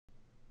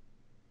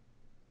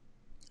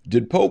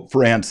Did Pope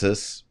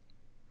Francis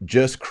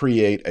just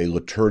create a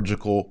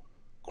liturgical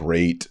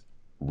great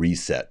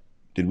reset?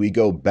 Did we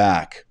go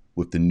back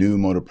with the new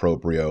motu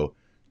proprio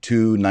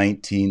to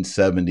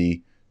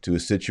 1970 to a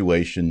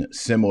situation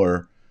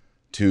similar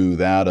to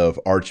that of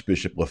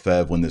Archbishop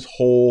Lefebvre when this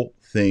whole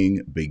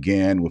thing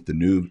began with the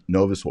new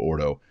Novus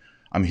Ordo?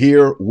 I'm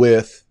here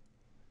with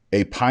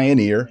a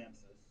pioneer,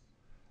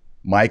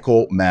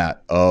 Michael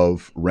Matt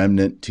of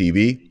Remnant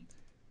TV,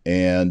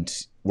 and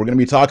we're going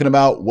to be talking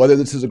about whether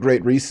this is a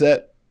great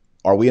reset.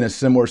 Are we in a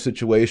similar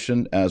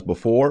situation as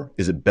before?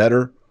 Is it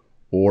better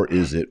or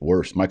is it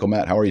worse? Michael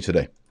Matt, how are you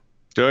today?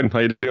 Good. How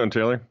you doing,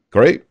 Taylor?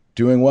 Great.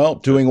 Doing well.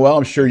 Doing well.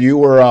 I'm sure you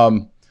were,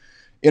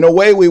 in a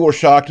way, we were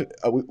shocked.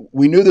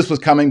 We knew this was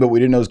coming, but we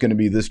didn't know it was going to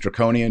be this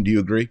draconian. Do you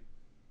agree?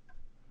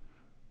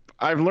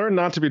 I've learned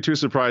not to be too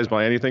surprised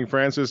by anything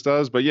Francis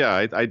does, but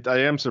yeah, I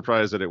am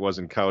surprised that it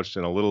wasn't couched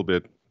in a little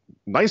bit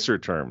nicer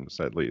terms,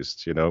 at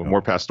least,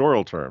 more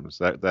pastoral terms.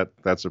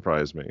 That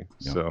surprised me.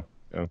 Yeah. So,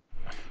 yeah.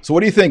 So what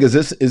do you think? Is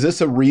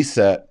this a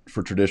reset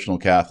for traditional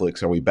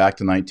Catholics? Are we back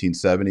to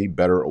 1970,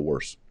 better or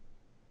worse?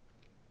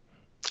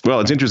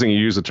 Well, it's interesting you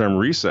use the term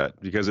reset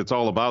because it's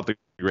all about the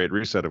Great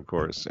Reset, of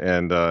course.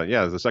 And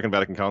yeah, the Second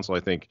Vatican Council, I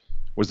think,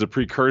 was the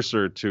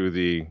precursor to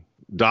the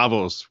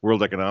Davos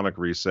World Economic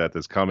Reset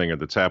that's coming or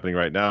that's happening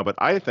right now. But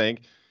I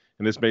think,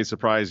 and this may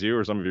surprise you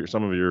or some of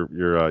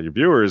your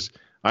viewers,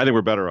 I think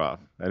we're better off.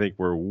 I think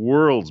we're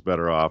worlds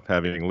better off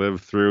having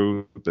lived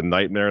through the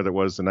nightmare that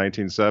was the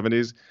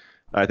 1970s.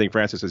 I think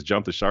Francis has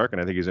jumped the shark, and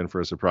I think he's in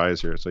for a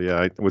surprise here. So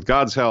yeah, with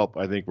God's help,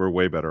 I think we're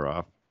way better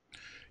off.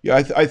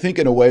 Yeah, I think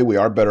in a way we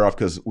are better off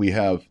because we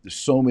have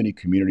so many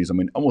communities. I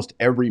mean, almost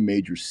every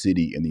major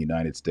city in the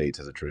United States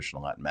has a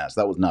traditional Latin Mass.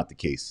 That was not the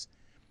case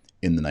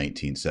in the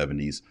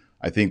 1970s.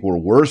 I think we're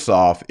worse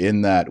off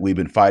in that we've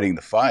been fighting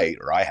the fight,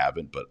 or I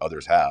haven't, but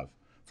others have,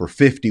 for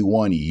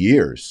 51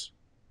 years.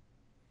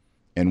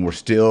 And we're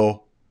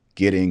still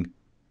getting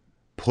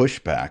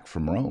pushback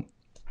from Rome.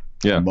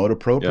 Yeah. Motu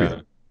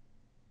proprio.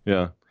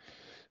 Yeah.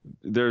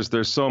 There's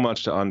so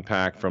much to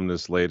unpack from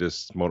this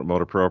latest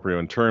motu proprio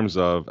in terms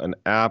of an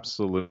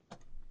absolute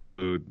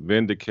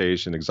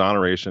vindication,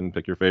 exoneration,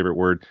 pick your favorite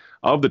word,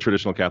 of the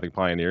traditional Catholic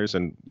pioneers.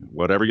 And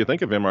whatever you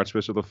think of him,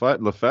 Archbishop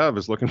Lefebvre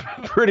is looking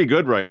pretty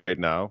good right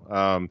now.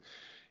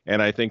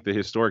 And I think the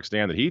historic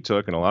stand that he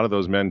took and a lot of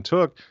those men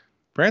took,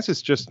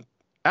 Francis just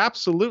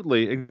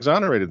absolutely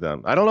exonerated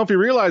them. I don't know if he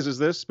realizes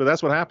this, but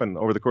that's what happened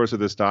over the course of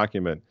this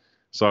document.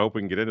 So I hope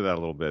we can get into that a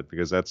little bit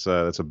because that's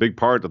a big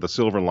part of the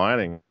silver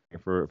lining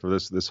for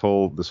this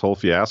whole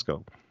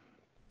fiasco.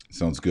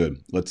 Sounds good.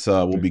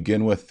 We'll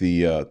begin with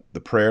the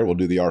prayer. We'll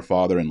do the Our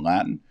Father in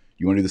Latin.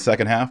 You want to do the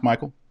second half,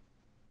 Michael?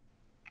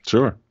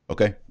 Sure.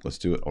 Okay, let's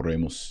do it.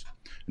 Oremus.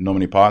 In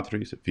nomine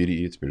Patris et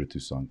Filii et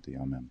Spiritus Sancti.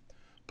 Amen.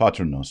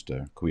 Pater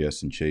noster, qui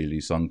es in caeli,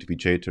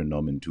 sanctificetur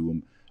nomen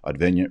tuum,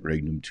 adveniat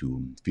regnum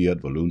tuum,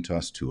 fiat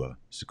voluntas tua,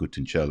 sicut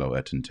in cielo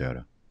et in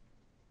terra.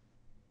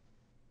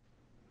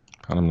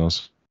 Panem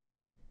nos.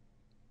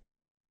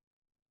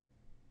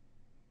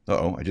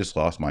 Uh-oh, I just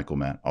lost Michael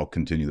Matt. I'll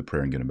continue the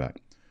prayer and get him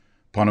back.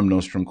 Panem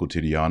nostrum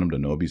quotidianum da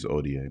nobis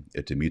odie,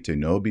 et dimite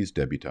nobis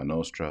debita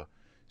nostra,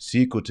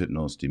 sicut et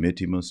nos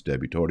dimittimus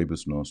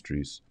debitoribus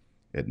nostris,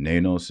 et ne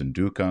nos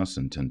inducas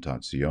in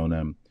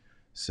tentationem,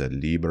 sed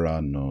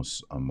libera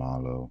nos a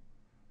malo.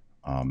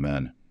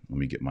 Amen. Let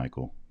me get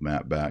Michael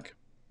Matt back.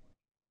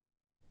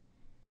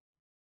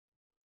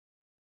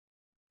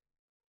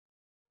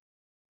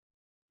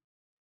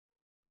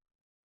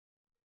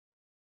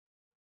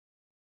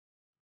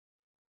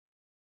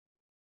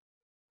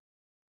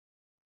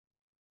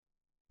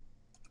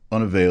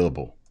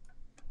 Unavailable.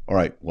 All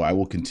right, well, I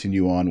will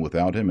continue on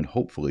without him, and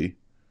hopefully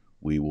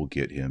we will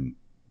get him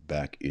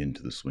back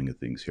into the swing of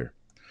things here.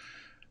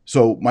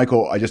 So,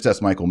 Michael, I just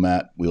asked Michael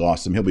Matt. We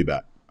lost him. He'll be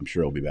back. I'm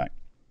sure he'll be back.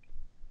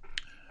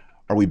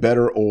 Are we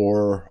better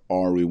or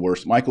are we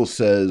worse? Michael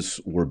says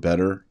we're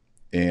better,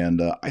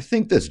 and I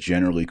think that's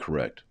generally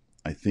correct.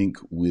 I think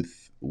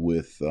with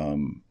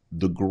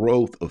the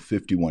growth of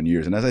 51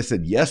 years, and as I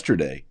said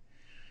yesterday,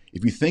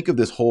 if you think of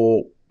this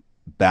whole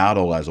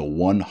battle as a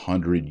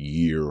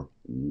 100-year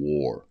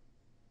war,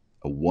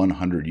 a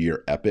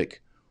 100-year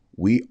epic,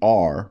 we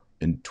are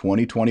in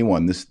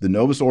 2021. The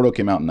Novus Ordo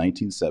came out in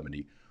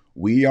 1970.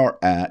 We are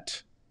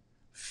at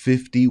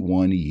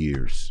 51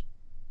 years.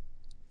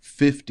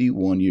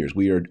 51 years.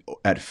 We are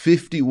at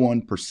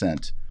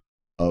 51%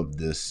 of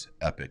this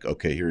epic.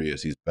 Okay, here he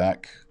is. He's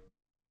back.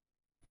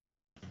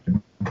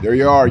 There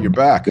you are. You're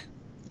back.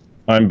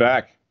 I'm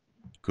back.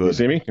 Good. You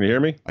see me? Can you hear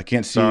me? I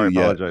can't see Sorry, you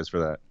yet. I apologize for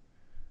that.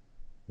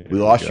 We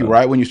lost you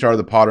right when you started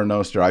the Pater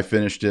Noster. I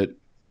finished it.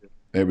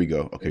 There we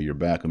go. Okay, you're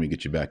back. Let me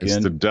get you back in.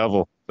 It's the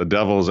devil. The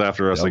devil is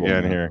after us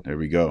again here. There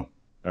we go.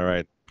 All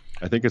right.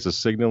 I think it's a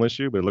signal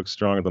issue, but it looks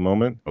strong at the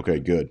moment. Okay,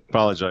 good.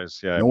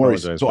 Apologize. Yeah, no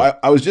worries. So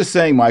I was just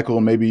saying, Michael,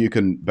 and maybe you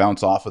can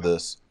bounce off of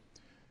this.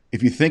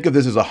 If you think of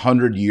this as a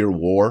 100-year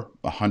war,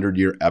 a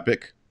 100-year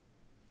epic,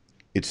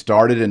 it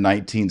started in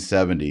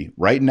 1970.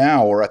 Right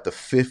now, we're at the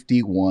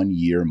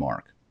 51-year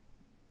mark.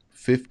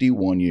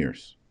 51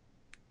 years.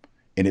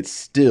 And it's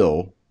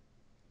still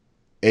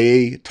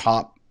a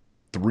top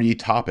 3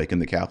 topic in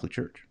the Catholic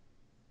Church.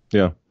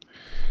 Yeah.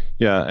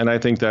 Yeah, and I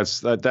think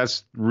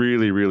that's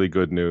really, really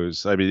good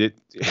news. I mean,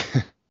 it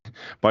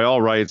by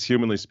all rights,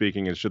 humanly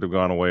speaking, it should have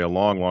gone away a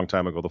long, long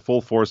time ago. The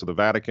full force of the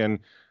Vatican,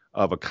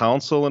 of a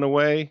council in a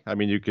way. I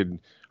mean, you could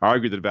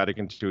argue that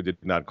Vatican II did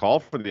not call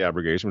for the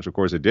abrogation, which of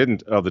course it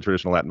didn't, of the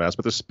traditional Latin Mass,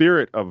 but the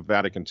spirit of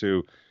Vatican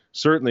II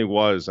certainly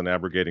was an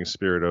abrogating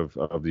spirit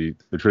of the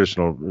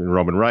traditional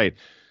Roman Rite.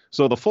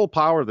 So the full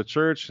power of the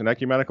Church, an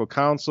ecumenical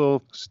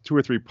council, 2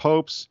 or 3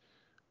 popes,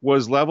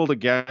 was leveled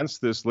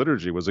against this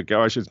liturgy.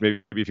 I should,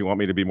 maybe if you want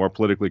me to be more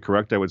politically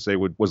correct, I would say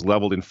was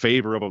leveled in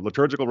favor of a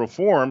liturgical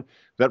reform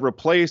that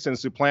replaced and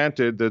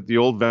supplanted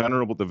the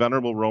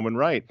venerable Roman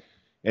Rite.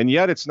 And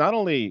yet it's not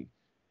only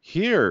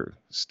here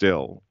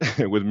still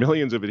with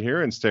millions of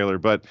adherents, Taylor,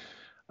 but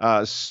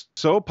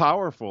so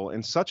powerful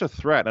and such a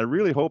threat. I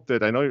really hope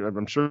that,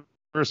 I'm sure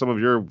some of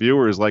your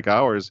viewers like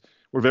ours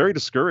were very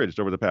discouraged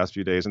over the past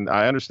few days, and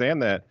I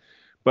understand that.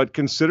 But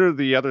consider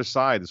the other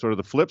side, sort of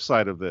the flip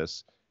side of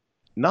this.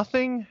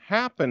 Nothing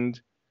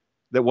happened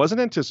that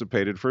wasn't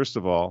anticipated, first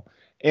of all.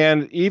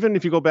 And even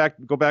if you go back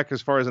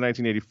as far as the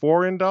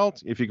 1984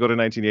 indult, if you go to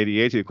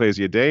 1988, the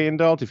Ecclesia Dei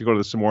indult, if you go to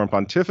the Summorum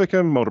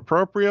Pontificum, motu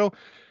proprio,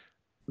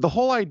 the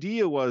whole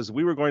idea was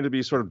we were going to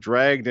be sort of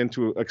dragged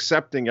into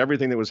accepting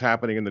everything that was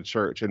happening in the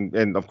church.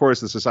 And of course,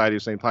 the Society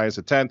of St. Pius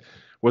X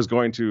was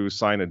going to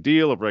sign a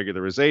deal of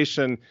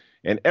regularization,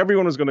 and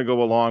everyone was going to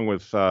go along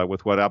with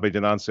what Abbé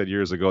Dunant said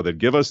years ago, that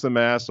give us the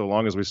Mass so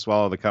long as we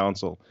swallow the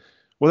council.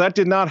 Well, that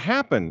did not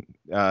happen,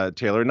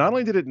 Taylor. Not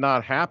only did it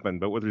not happen,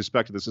 but with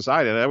respect to the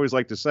society, and I always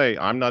like to say,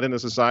 I'm not in the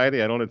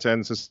society. I don't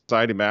attend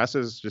society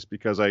masses just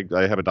because I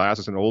have a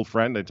diocesan old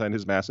friend. I attend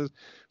his masses.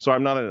 So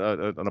I'm not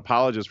an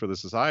apologist for the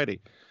society.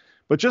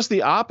 But just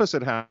the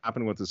opposite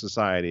happened with the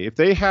society. If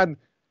they had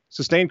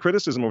sustained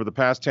criticism over the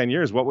past 10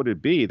 years, what would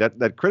it be?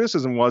 That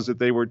criticism was that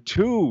they were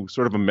too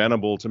sort of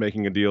amenable to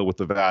making a deal with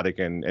the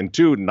Vatican and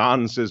too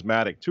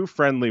non-schismatic, too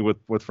friendly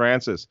with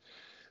Francis.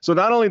 So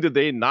not only did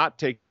they not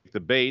take the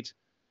bait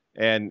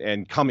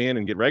and come in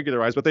and get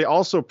regularized, but they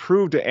also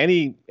proved to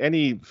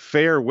any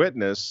fair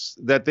witness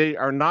that they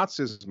are not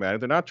schismatic.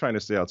 They're not trying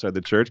to stay outside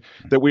the church,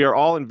 that we are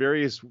all in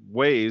various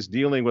ways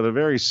dealing with a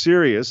very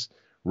serious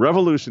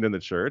revolution in the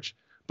church.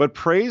 But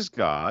praise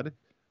God,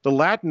 the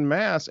Latin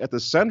Mass at the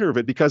center of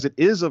it, because it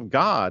is of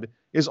God,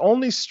 is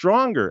only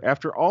stronger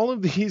after all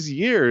of these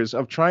years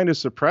of trying to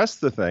suppress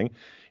the thing.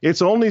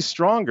 It's only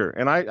stronger.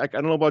 And I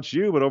don't know about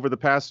you, but over the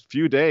past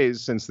few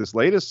days since this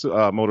latest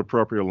motu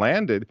proprio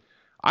landed,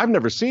 I've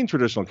never seen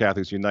traditional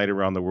Catholics unite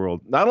around the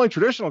world. Not only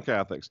traditional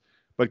Catholics,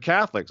 but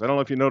Catholics. I don't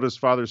know if you noticed,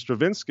 Father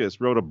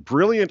Stravinskas wrote a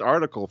brilliant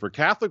article for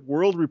Catholic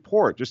World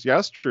Report just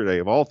yesterday,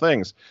 of all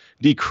things,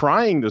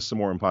 decrying this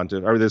Summorum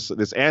Pontificum, or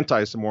this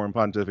anti-Summorum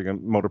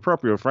Pontificum motu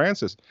proprio of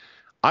Francis.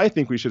 I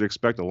think we should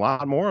expect a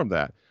lot more of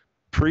that.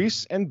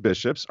 Priests and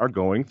bishops are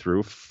going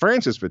through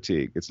Francis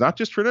fatigue. It's not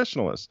just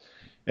traditionalists.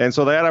 And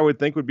so that, I would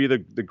think, would be the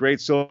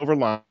great silver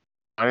lining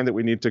that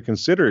we need to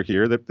consider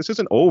here, that this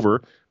isn't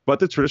over, but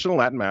the traditional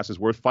Latin Mass is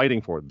worth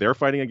fighting for. They're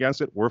fighting against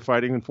it. We're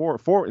fighting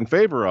in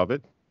favor of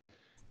it.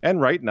 And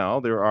right now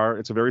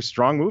it's a very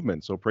strong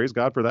movement. So praise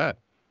God for that.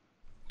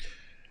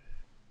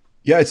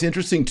 Yeah, it's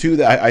interesting too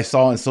that I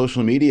saw on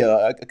social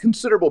media a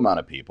considerable amount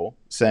of people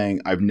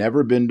saying, I've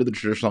never been to the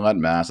traditional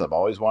Latin Mass. I've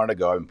always wanted to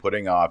go. I've been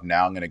putting off.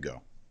 Now I'm going to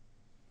go.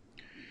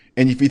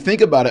 And if you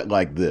think about it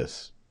like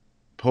this,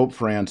 Pope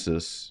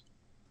Francis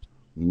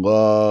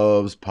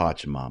loves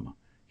Pachamama.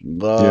 He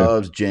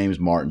loves James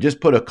Martin. Just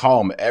put a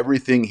column,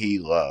 everything he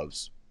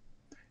loves.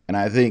 And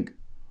I think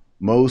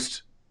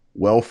most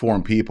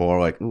well-formed people are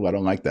like, ooh, I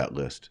don't like that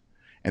list.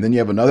 And then you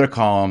have another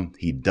column,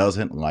 he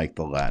doesn't like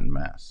the Latin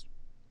Mass.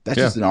 That's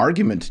just an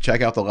argument to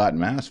check out the Latin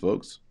Mass,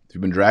 folks. If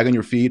you've been dragging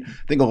your feet,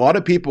 I think a lot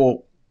of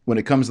people, when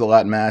it comes to the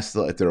Latin Mass,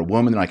 if they're a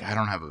woman, they're like, I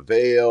don't have a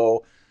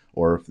veil.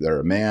 Or if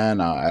they're a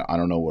man, I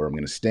don't know where I'm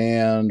going to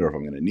stand. Or if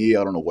I'm going to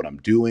kneel, I don't know what I'm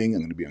doing.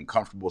 I'm going to be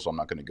uncomfortable, so I'm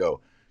not going to go.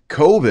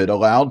 COVID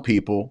allowed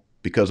people,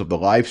 because of the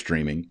live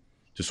streaming,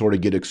 to sort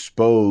of get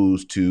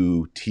exposed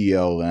to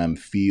TLM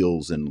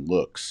feels and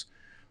looks.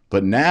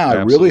 But now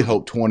I really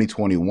hope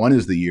 2021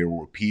 is the year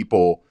where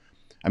people,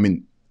 I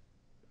mean,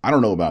 I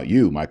don't know about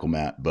you, Michael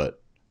Matt, but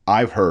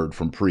I've heard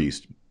from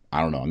priests,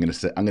 I don't know, I'm going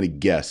to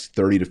guess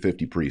 30 to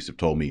 50 priests have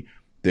told me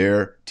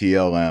their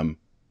TLM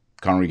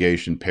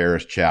congregation,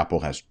 parish,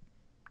 chapel has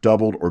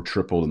doubled or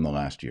tripled in the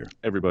last year.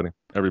 Everybody.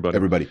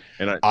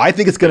 And I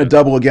think it's going to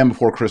double again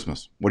before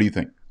Christmas. What do you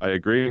think? I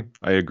agree.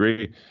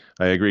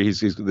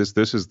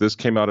 This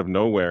came out of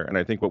nowhere, and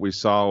I think what we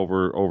saw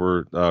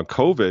over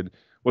COVID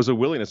was a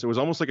willingness. It was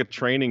almost like a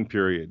training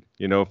period,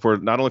 for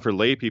not only for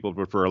lay people,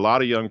 but for a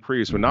lot of young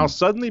priests who now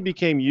suddenly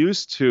became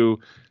used to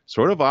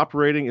sort of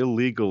operating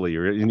illegally.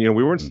 Or, we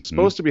weren't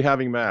supposed to be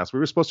having Mass. We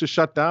were supposed to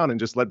shut down and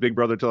just let Big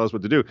Brother tell us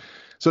what to do.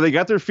 So they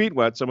got their feet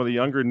wet. Some of the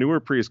younger, newer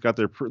priests got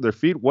their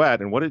feet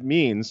wet, and what it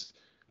means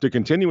to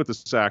continue with the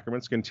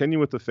sacraments, continue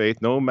with the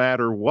faith, no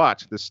matter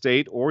what the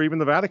state or even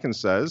the Vatican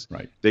says.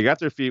 Right. They got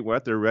their feet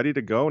wet. They're ready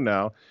to go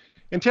now.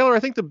 And Taylor, I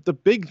think the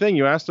big thing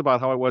you asked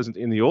about how it wasn't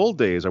in the old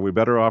days, are we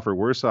better off or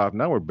worse off?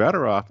 Now we're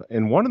better off.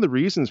 And one of the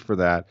reasons for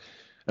that,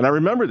 and I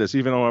remember this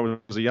even though I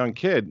was a young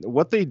kid,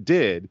 what they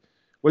did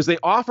was they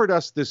offered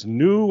us this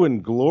new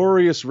and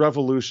glorious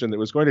revolution that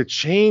was going to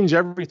change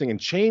everything and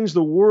change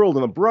the world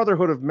and the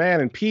brotherhood of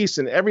man and peace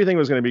and everything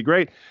was going to be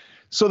great.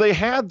 So they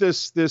had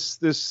this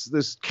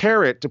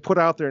carrot to put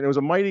out there, and it was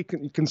a mighty,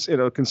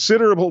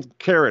 considerable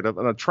carrot,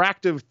 an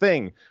attractive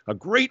thing, a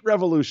great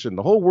revolution.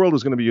 The whole world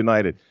was going to be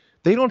united.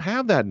 They don't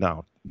have that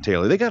now,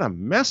 Taylor. They got a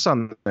mess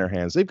on their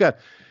hands. They've got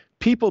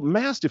people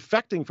mass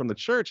defecting from the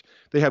church.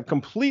 They have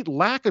complete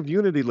lack of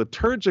unity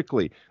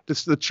liturgically.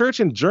 The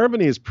church in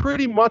Germany is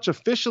pretty much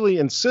officially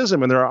in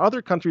schism, and there are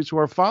other countries who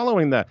are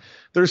following that.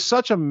 There's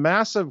such a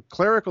massive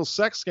clerical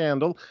sex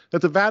scandal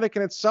that the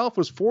Vatican itself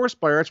was forced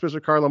by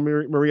Archbishop Carlo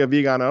Maria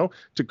Vigano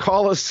to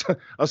call us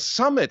a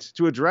summit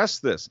to address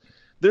this.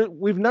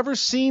 We've never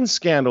seen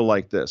scandal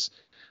like this.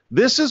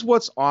 This is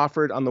what's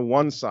offered on the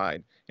one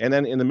side. And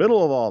then in the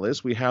middle of all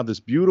this, we have this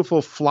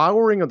beautiful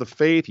flowering of the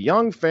faith,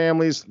 young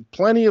families,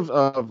 plenty of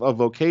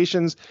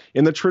vocations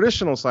in the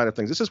traditional side of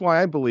things. This is why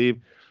I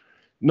believe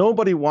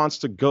nobody wants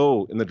to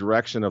go in the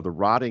direction of the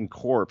rotting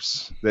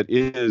corpse that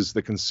is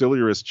the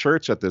conciliarist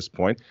church at this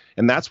point.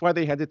 And that's why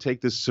they had to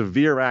take this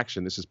severe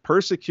action. This is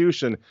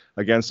persecution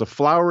against the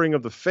flowering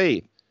of the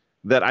faith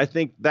that I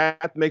think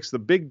that makes the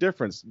big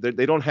difference.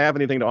 They don't have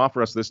anything to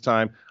offer us this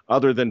time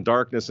other than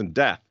darkness and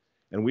death.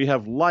 And we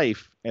have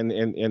life and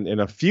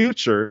a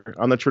future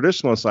on the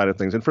traditional side of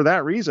things. And for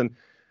that reason,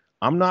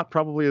 I'm not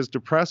probably as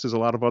depressed as a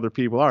lot of other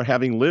people are.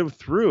 Having lived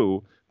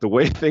through the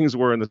way things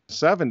were in the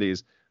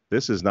 70s,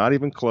 this is not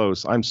even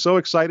close. I'm so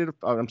excited.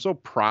 I'm so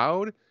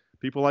proud.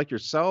 People like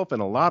yourself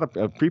and a lot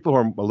of people who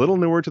are a little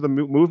newer to the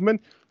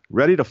movement,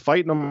 ready to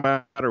fight no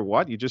matter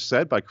what. You just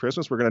said by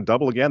Christmas, we're going to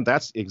double again.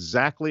 That's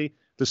exactly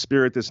the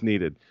spirit that's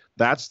needed.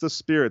 That's the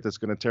spirit that's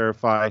going to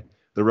terrify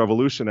the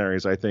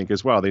revolutionaries, I think,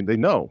 as well. They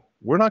know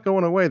we're not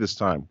going away this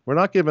time. We're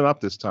not giving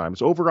up this time.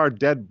 It's over our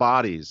dead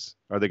bodies.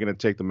 Are they going to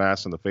take the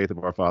Mass and the faith of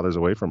our fathers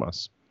away from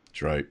us?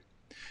 That's right.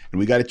 And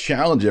we got to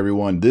challenge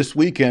everyone this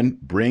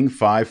weekend. Bring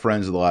 5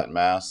 friends to the Latin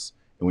Mass.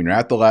 And when you're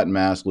at the Latin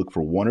Mass, look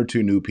for 1 or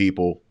 2 new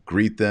people,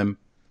 greet them,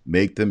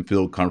 make them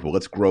feel comfortable.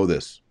 Let's grow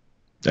this.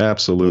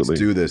 Absolutely. Let's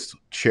do this.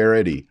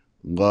 Charity,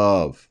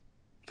 love,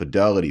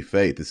 fidelity,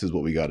 faith. This is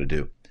what we got to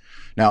do.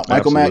 Now,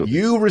 Michael, Matt,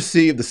 you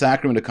received the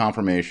sacrament of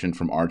confirmation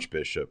from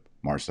Archbishop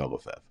Marcel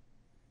Lefebvre.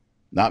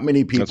 Not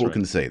many people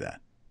can say that.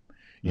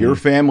 Your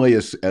family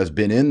has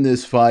been in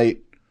this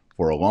fight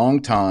for a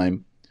long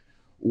time.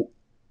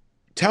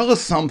 Tell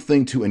us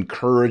something to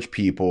encourage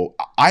people.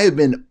 I have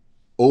been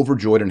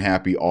overjoyed and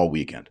happy all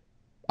weekend.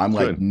 I'm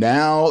like,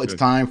 now it's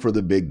time for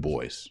the big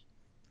boys.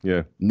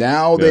 Yeah.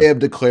 Now they have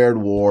declared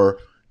war.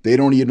 They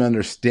don't even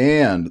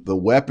understand the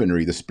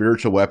weaponry, the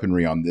spiritual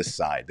weaponry on this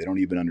side. They don't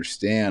even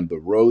understand the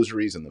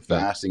rosaries and the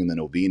fasting and the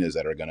novenas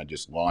that are going to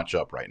just launch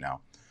up right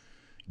now.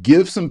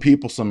 Give some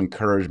people some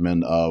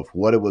encouragement of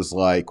what it was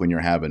like when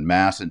you're having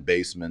Mass in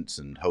basements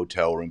and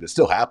hotel rooms. It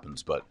still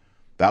happens, but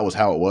that was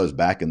how it was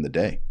back in the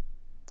day.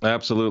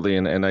 Absolutely.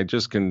 And I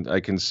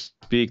can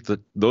speak that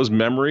those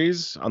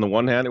memories. On the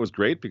one hand, it was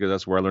great because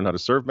that's where I learned how to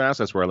serve Mass.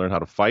 That's where I learned how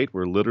to fight.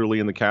 We're literally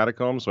in the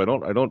catacombs. So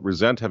I don't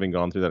resent having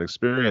gone through that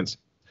experience.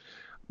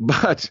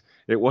 But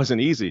it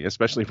wasn't easy,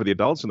 especially for the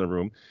adults in the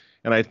room.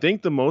 And I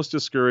think the most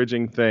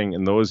discouraging thing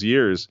in those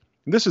years,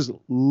 this is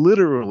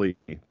literally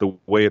the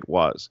way it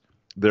was.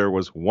 There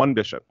was one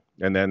bishop,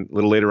 and then a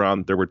little later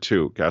on, there were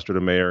 2. Castro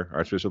de Mayer,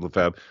 Archbishop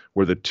Lefebvre,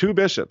 were the 2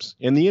 bishops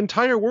in the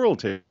entire world,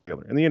 Taylor.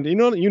 And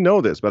you know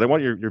this, but I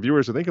want your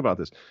viewers to think about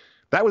this.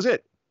 That was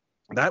it.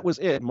 That was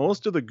it.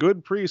 Most of the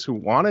good priests who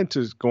wanted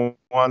to go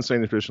on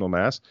saying the traditional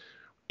Mass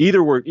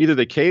either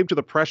they caved to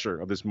the pressure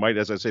of this might,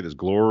 as I say, this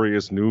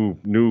glorious new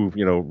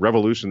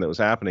revolution that was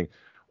happening,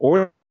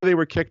 or they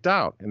were kicked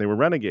out and they were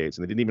renegades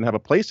and they didn't even have a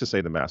place to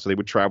say the Mass. So they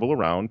would travel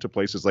around to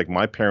places like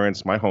my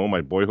parents, my home,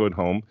 my boyhood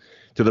home,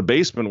 to the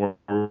basement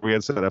where we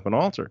had set up an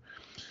altar.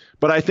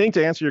 But I think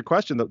to answer your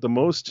question,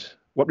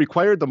 what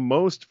required the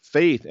most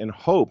faith and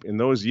hope in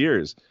those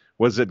years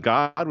was that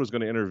God was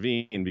going to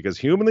intervene, because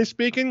humanly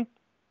speaking,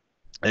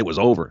 it was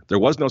over. There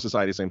was no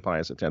Society of St.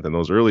 Pius X in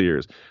those early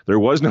years. There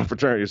was no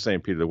Fraternity of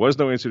St. Peter. There was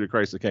no Institute of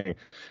Christ the King.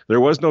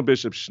 There was no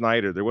Bishop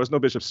Schneider. There was no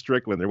Bishop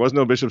Strickland. There was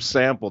no Bishop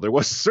Sample. There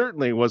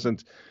certainly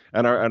wasn't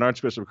an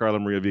Archbishop Carlo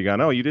Maria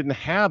Vigano. You didn't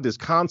have this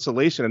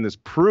consolation and this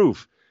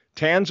proof,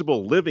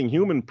 tangible, living,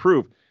 human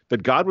proof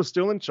that God was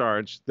still in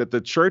charge, that the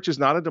church is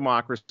not a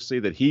democracy,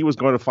 that he was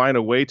going to find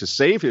a way to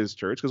save his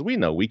church, because we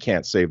know we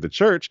can't save the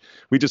church.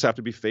 We just have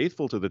to be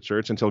faithful to the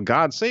church until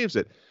God saves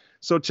it.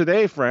 So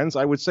today, friends,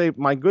 I would say,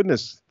 my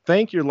goodness,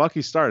 thank your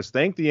lucky stars.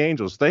 Thank the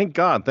angels. Thank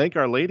God. Thank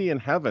Our Lady in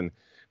heaven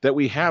that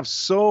we have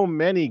so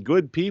many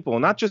good people,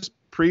 not just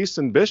priests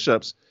and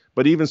bishops,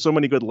 but even so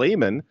many good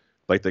laymen,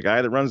 like the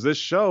guy that runs this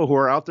show, who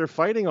are out there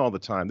fighting all the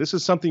time. This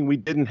is something we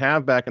didn't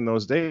have back in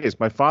those days.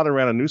 My father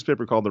ran a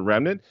newspaper called The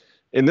Remnant.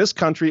 In this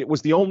country, it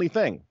was the only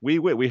thing.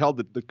 We held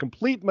the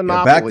complete Yeah,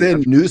 monopoly. back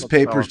then,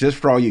 newspapers, just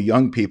for all you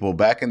young people,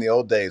 back in the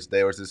old days,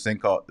 there was this thing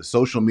called the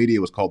social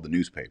media was called the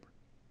newspaper.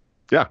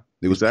 Yeah,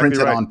 it was exactly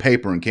printed right. on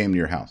paper and came to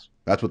your house.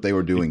 That's what they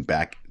were doing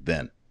back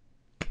then.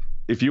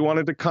 If you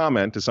wanted to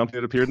comment to something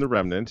that appeared in the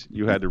Remnant,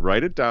 you had to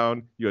write it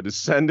down. You had to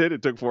send it.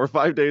 It took 4 or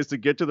 5 days to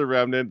get to the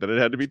Remnant. Then it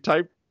had to be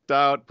typed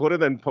out, put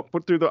it in,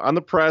 put through on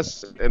the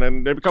press, and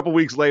then maybe a couple of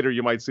weeks later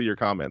you might see your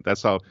comment.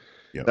 That's how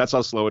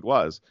slow it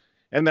was.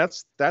 And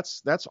that's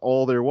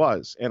all there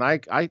was. And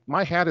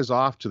my hat is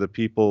off to the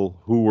people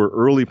who were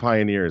early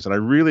pioneers. And I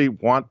really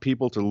want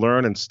people to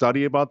learn and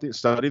study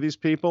these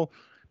people,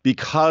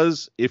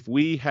 because if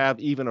we have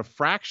even a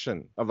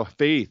fraction of a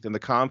faith and the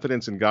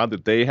confidence in God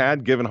that they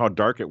had, given how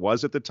dark it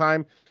was at the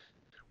time,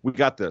 we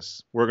got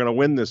this. We're going to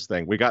win this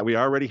thing. We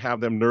already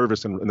have them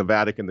nervous in the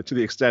Vatican, to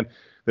the extent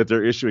that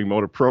they're issuing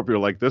motu proprio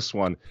like this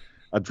one,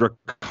 a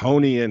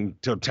draconian,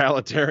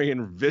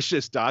 totalitarian,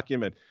 vicious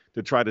document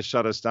to try to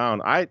shut us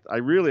down. I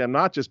really am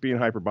not just being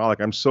hyperbolic.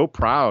 I'm so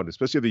proud,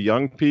 especially the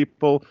young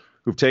people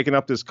who've taken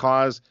up this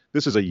cause.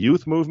 This is a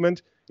youth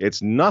movement.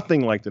 It's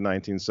nothing like the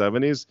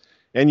 1970s.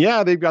 And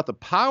yeah, they've got the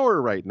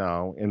power right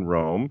now in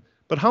Rome,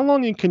 but how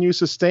long can you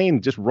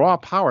sustain just raw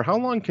power? How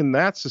long can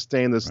that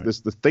sustain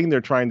the thing they're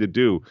trying to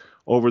do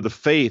over the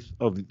faith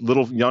of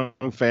little young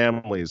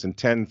families and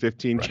 10,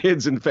 15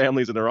 kids and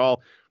families, and they're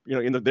all,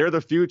 they're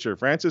the future.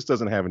 Francis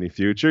doesn't have any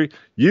future.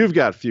 You've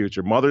got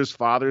future. Mothers,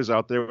 fathers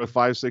out there with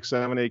 5, 6,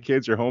 7, 8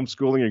 kids. You're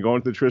homeschooling. You're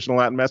going to the traditional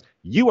Latin Mass.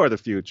 You are the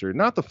future,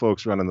 not the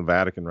folks running the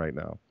Vatican right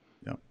now.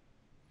 Yeah.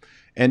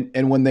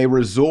 And when they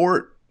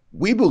resort,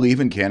 we believe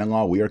in canon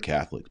law. We are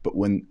Catholics. But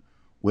when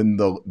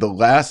the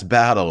last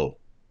battle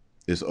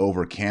is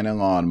over canon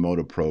law and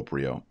motu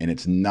proprio, and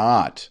it's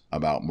not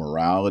about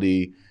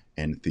morality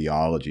and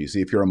theology.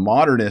 See, if you're a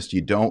modernist,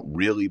 you don't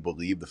really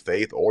believe the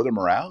faith or the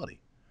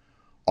morality.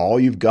 All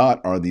you've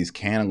got are these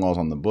canon laws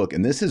on the book,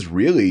 and this is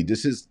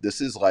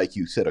like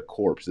you said, a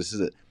corpse. This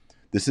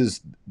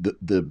is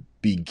the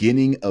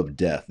beginning of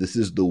death. This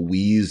is the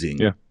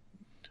wheezing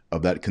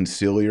of that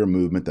conciliar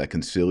movement, that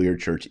conciliar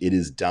church. It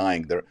is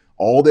dying.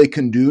 All they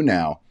can do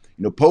now.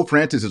 Pope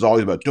Francis is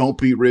always about don't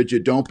be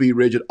rigid, don't be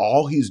rigid.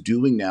 All he's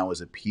doing now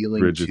is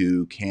appealing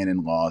to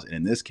canon laws, and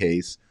in this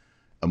case,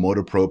 a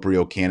motu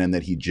proprio canon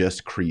that he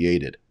just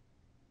created,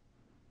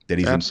 that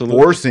he's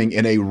enforcing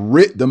in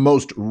the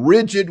most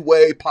rigid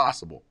way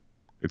possible.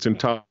 It's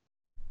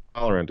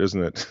intolerant,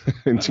 isn't it?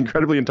 It's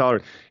incredibly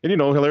intolerant. And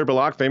Hilaire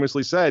Belloc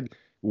famously said,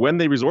 when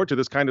they resort to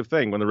this kind of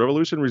thing, when the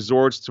revolution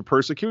resorts to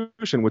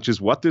persecution, which is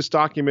what this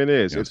document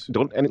is,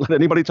 don't let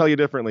anybody tell you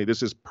differently.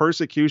 This is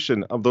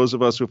persecution of those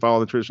of us who follow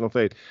the traditional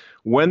faith.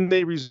 When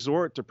they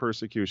resort to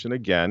persecution,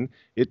 again,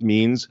 it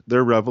means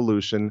their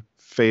revolution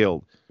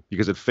failed,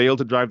 because it failed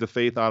to drive the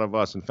faith out of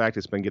us. In fact,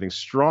 it's been getting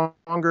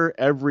stronger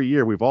every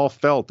year. We've all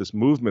felt this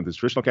movement, this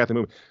traditional Catholic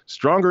movement,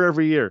 stronger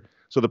every year.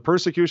 So the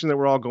persecution that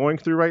we're all going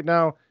through right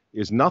now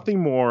is nothing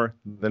more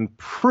than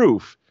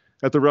proof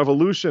that the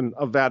revolution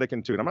of Vatican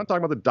II, and I'm not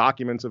talking about the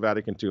documents of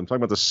Vatican II, I'm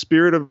talking about the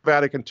spirit of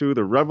Vatican II,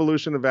 the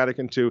revolution of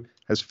Vatican II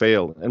has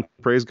failed, and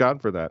praise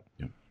God for that.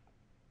 Yeah.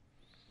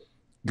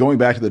 Going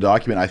back to the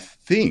document, I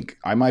think,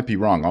 I might be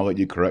wrong, I'll let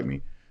you correct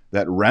me,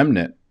 that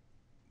remnant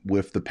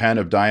with the pen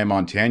of Diane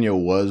Montano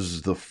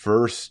was the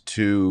first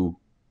to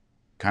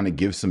kind of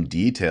give some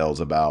details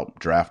about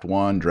draft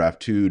 1,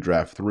 draft 2,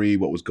 draft 3,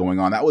 what was going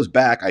on. That was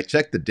back, I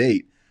checked the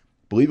date,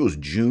 I believe it was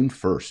June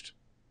 1st.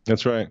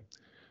 That's right.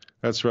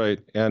 That's right.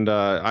 And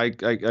I've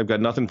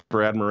got nothing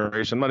for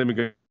admiration. I'm not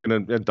even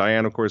going to,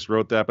 Diane, of course,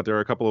 wrote that, but there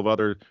are a couple of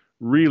other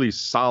really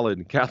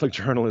solid Catholic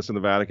journalists in the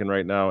Vatican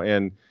right now.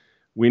 And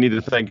we need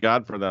to thank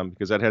God for them,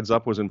 because that heads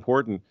up was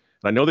important.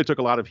 And I know they took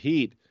a lot of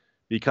heat,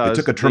 because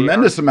they took a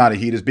tremendous amount of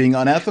heat as being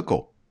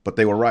unethical, but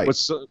they were right.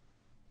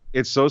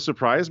 It so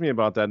surprised me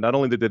about that. Not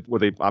only were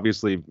they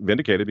obviously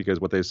vindicated, because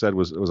what they said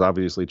was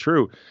obviously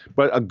true,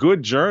 but a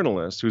good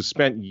journalist who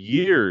spent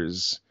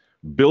years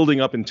building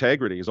up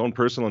integrity, his own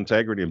personal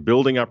integrity, and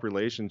building up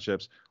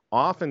relationships,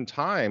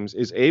 oftentimes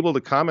is able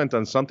to comment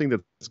on something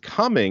that's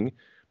coming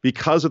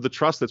because of the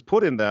trust that's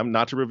put in them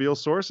not to reveal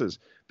sources.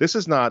 This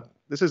is not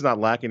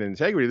lacking in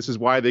integrity. This is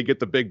why they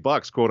get the big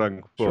bucks, quote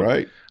unquote.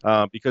 That's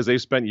right. Because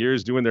they've spent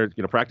years doing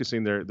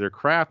practicing their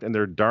craft, and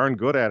they're darn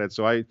good at it.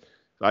 So I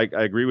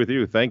agree with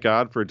you. Thank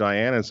God for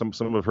Diane and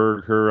some of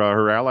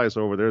her allies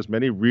over there. There's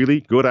many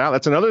really good allies.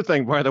 That's another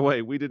thing, by the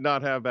way, we did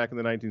not have back in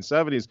the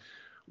 1970s.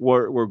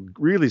 Were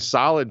really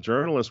solid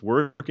journalists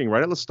working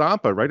right at La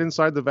Stampa, right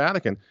inside the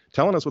Vatican,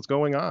 telling us what's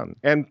going on.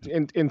 And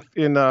in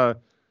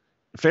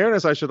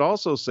fairness, I should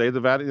also say the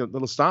Vatican, the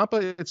La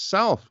Stampa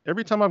itself,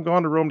 every time I've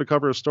gone to Rome to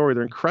cover a story,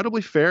 they're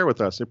incredibly fair with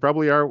us. They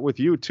probably are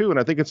with you too. And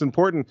I think it's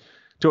important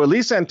to at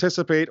least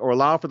anticipate or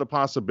allow for the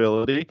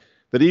possibility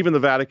that even the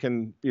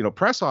Vatican,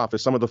 press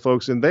office, some of the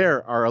folks in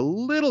there are a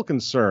little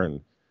concerned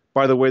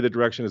by the way the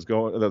direction is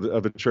going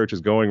of the church is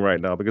going right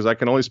now, because I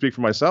can only speak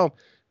for myself.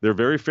 They're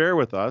very fair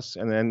with us.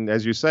 And then,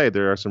 as you say,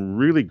 there are some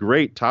really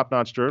great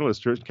top-notch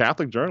journalists,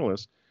 Catholic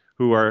journalists,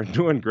 who are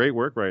doing great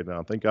work right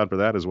now. Thank God for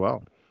that as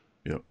well.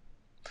 Yep.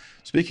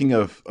 Speaking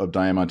of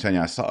Diane Montaigne,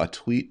 I saw a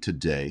tweet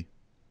today,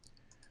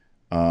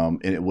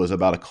 and it was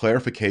about a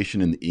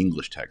clarification in the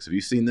English text. Have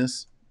you seen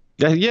this?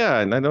 Yeah,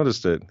 and I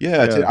noticed it.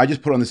 Yeah, I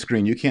just put it on the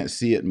screen. You can't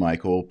see it,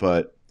 Michael,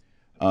 but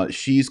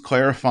she's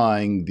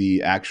clarifying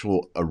the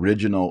actual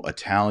original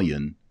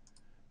Italian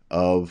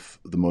of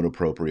the Motu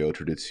Proprio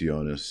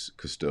Traditionis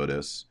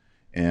Custodes.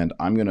 And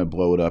I'm going to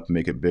blow it up and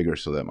make it bigger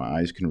so that my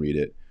eyes can read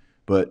it.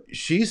 But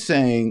she's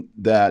saying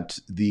that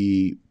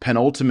the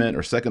penultimate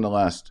or second to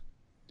last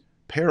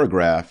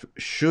paragraph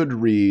should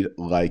read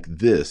like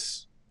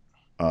this,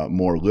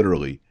 more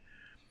literally.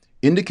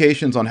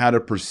 Indications on how to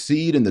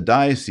proceed in the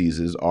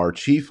dioceses are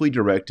chiefly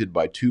directed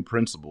by two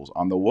principles.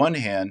 On the one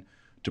hand,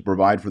 to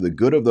provide for the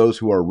good of those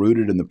who are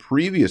rooted in the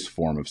previous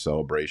form of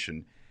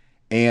celebration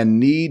and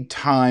need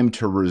time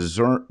to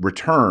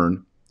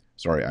return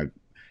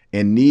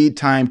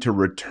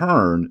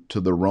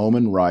to the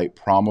Roman rite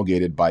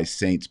promulgated by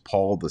Saints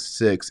Paul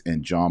VI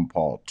and John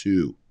Paul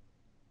II.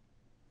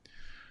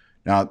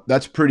 Now,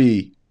 that's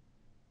pretty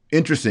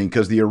interesting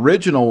because the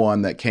original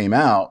one that came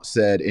out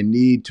said in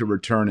need to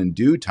return in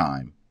due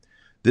time.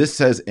 This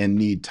says in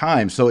need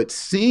time. So it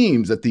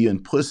seems that the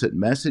implicit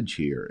message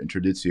here in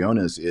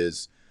Traditionis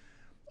is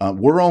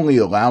we're only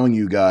allowing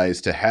you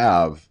guys to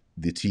have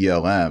the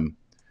TLM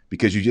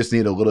because you just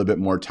need a little bit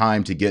more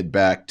time to get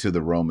back to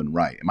the Roman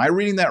rite. Am I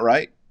reading that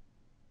right?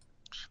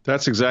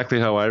 That's exactly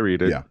how I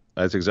read it. Yeah.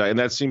 That's exactly, and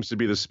that seems to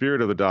be the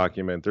spirit of the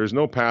document. There's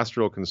no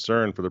pastoral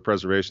concern for the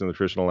preservation of the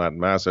traditional Latin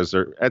Mass, as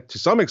there, to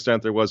some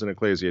extent, there was in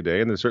Ecclesia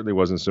Dei, and there certainly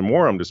was in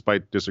Summorum,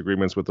 despite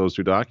disagreements with those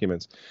two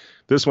documents.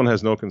 This one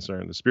has no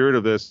concern. The spirit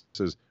of this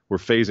is we're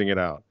phasing it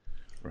out.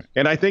 Right.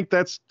 And I think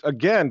that's,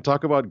 again,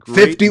 talk about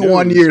great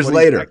 51 news. years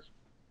later.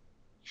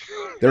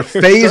 They're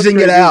phasing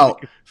it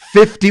out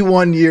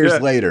 51 years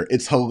later.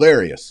 It's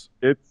hilarious.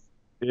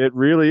 It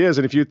really is.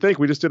 And if you think,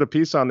 we just did a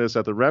piece on this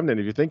at the Remnant,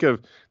 if you think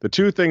of the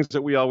two things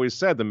that we always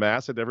said, the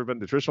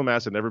traditional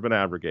Mass had never been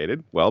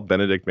abrogated. Well,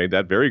 Benedict made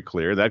that very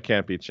clear. That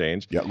can't be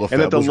changed. Yeah,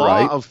 and that the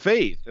law of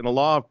faith and the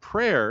law of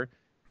prayer,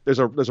 there's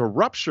a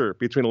rupture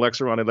between the Lex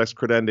Orandi, Lex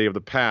Credendi of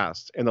the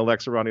past and the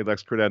Lex Orandi,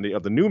 Lex Credendi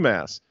of the new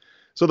Mass.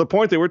 So the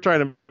point that we're trying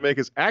to make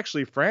is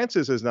actually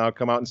Francis has now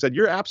come out and said,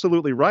 you're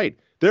absolutely right.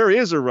 There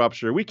is a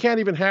rupture. We can't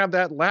even have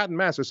that Latin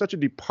Mass. There's such a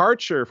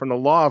departure from the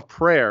law of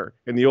prayer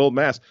in the old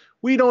Mass.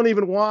 We don't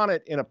even want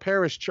it in a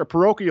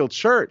parochial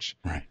church.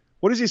 Right.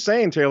 What is he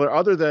saying, Taylor,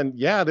 other than,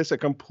 this is a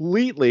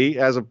completely,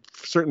 as a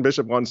certain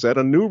bishop once said,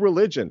 a new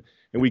religion.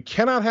 And we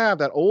cannot have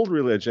that old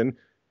religion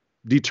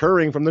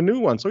deterring from the new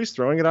one. So he's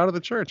throwing it out of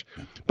the church.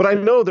 But I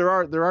know there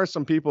are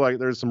some people,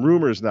 there's some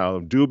rumors now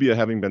of dubia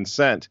having been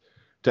sent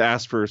to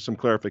ask for some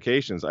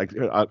clarifications.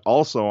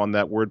 Also on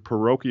that word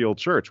parochial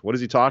church. What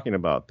is he talking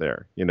about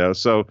there?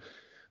 So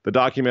the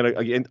document,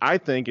 again, I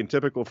think in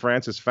typical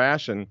Francis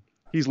fashion,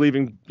 he's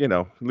leaving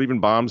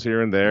bombs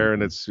here and there,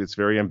 and it's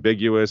very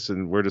ambiguous,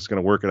 and we're just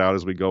going to work it out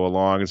as we go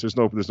along. And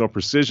there's no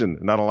precision,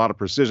 not a lot of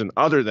precision,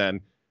 other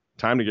than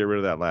time to get rid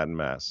of that Latin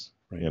Mass.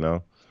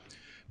 Right.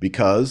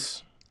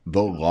 Because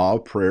the law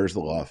of prayer is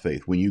the law of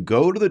faith. When you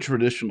go to the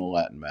traditional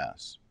Latin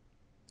Mass,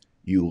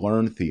 you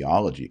learn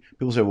theology.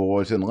 People say, well,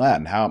 it's in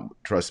Latin. How?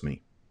 Trust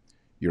me,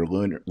 you're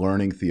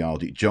learning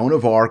theology. Joan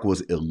of Arc was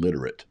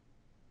illiterate,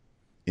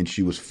 and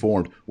she was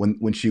formed.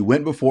 When she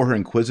went before her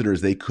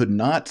inquisitors, they could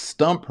not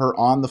stump her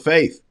on the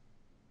faith.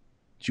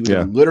 She was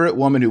an illiterate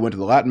woman who went to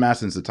the Latin Mass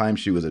since the time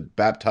she was a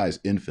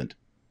baptized infant.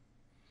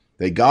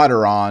 They got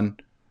her on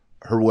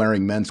her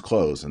wearing men's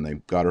clothes, and they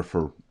got her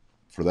for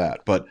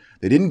that. But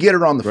they didn't get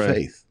her on the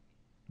faith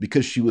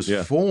because she was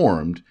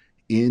formed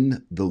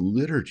in the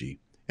liturgy.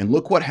 And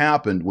look what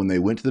happened when they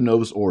went to the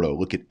Novus Ordo.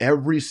 Look at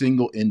every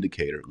single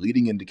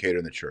leading indicator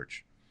in the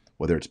church,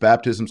 whether it's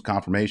baptisms,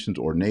 confirmations,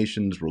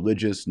 ordinations,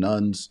 religious,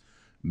 nuns,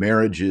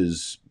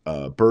 marriages,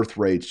 birth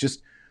rates,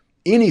 just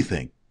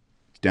anything.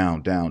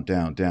 Down, down,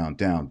 down, down,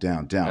 down,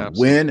 down, down. Absolutely.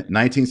 When?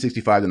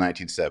 1965 to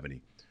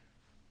 1970.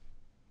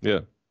 Yeah.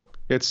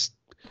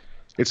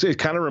 It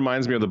kind of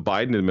reminds me of the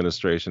Biden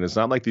administration. It's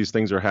not like these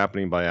things are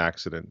happening by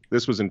accident.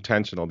 This was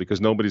intentional because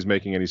nobody's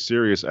making any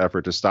serious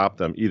effort to stop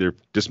them, either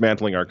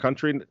dismantling our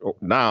country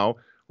now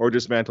or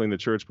dismantling the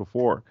church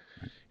before.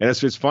 And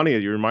it's funny.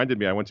 You reminded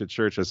me, I went to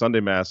church, a Sunday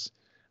Mass.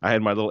 I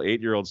had my little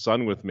 8-year-old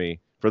son with me.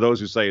 For those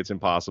who say it's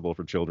impossible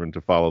for children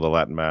to follow the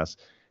Latin Mass.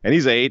 And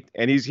he's 8,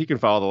 and he can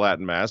follow the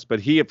Latin Mass, but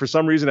he, for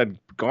some reason, had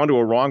gone to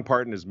a wrong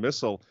part in his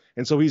missal.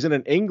 And so he's in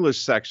an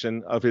English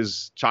section of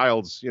his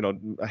child's,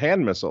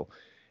 hand missal.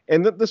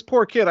 And this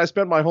poor kid, I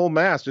spent my whole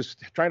Mass just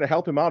trying to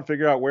help him out,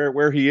 figure out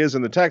where he is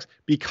in the text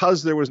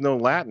because there was no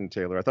Latin,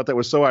 Taylor. I thought that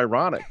was so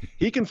ironic.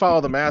 He can follow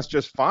the Mass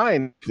just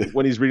fine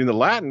when he's reading the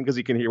Latin because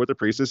he can hear what the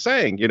priest is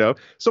saying,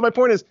 So my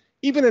point is,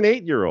 even an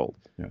 8-year-old,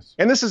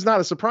 and this is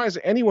not a surprise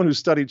to anyone who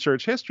studied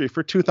church history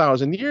for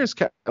 2,000 years,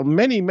 all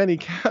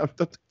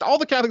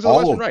the Catholics on the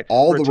Western Rite.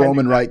 All the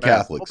Roman Rite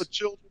Catholics. All the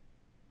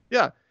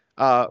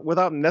children.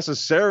 Without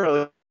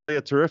necessarily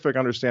a terrific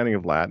understanding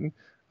of Latin.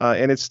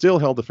 And it still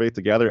held the faith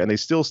together, and they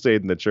still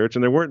stayed in the church,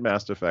 and there weren't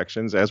mass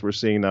defections, as we're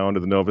seeing now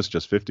under the Novus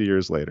just 50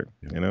 years later,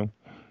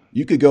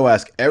 You could go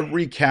ask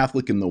every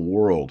Catholic in the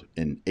world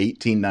in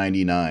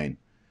 1899,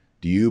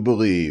 do you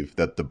believe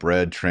that the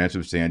bread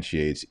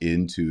transubstantiates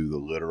into the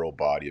literal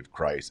body of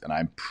Christ? And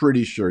I'm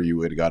pretty sure you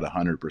would have got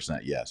 100%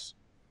 yes.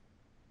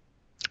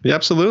 Yeah,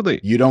 absolutely.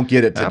 You don't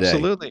get it today.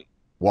 Absolutely.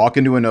 Walk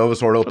into a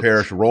Novus Ordo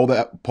parish, roll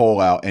that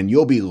poll out, and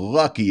you'll be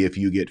lucky if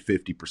you get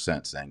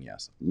 50% saying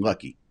yes.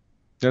 Lucky.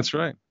 That's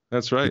right.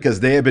 That's right.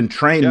 Because they have been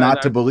trained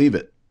not to believe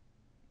it.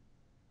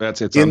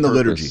 It's in the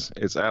liturgy.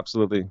 It's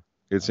absolutely,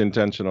 it's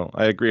intentional.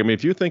 I agree. I mean,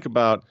 if you think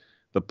about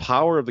the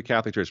power of the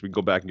Catholic Church, we can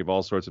go back and give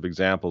all sorts of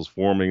examples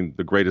forming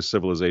the greatest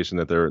civilization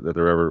that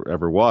there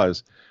ever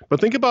was. But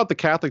think about the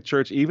Catholic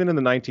Church even in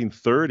the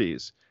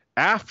 1930s,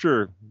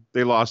 after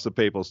they lost the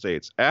Papal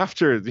States,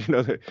 after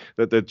that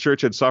the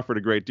Church had suffered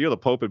a great deal. The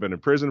Pope had been in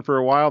prison for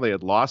a while. They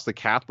had lost the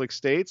Catholic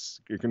states,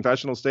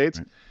 confessional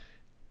states.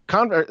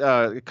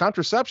 Right.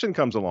 Contraception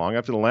comes along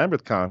after the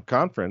Lambeth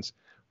Conference.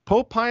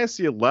 Pope Pius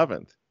XI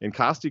in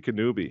Casti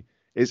Connubii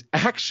is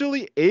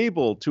actually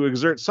able to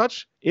exert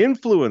such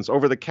influence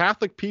over the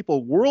Catholic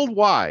people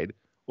worldwide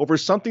over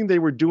something they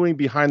were doing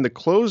behind the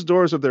closed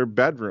doors of their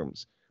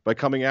bedrooms by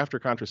coming after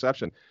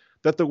contraception,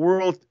 that the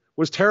world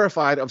was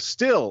terrified of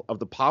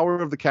the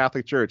power of the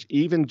Catholic Church,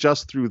 even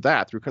just through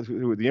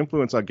the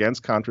influence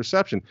against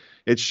contraception.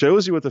 It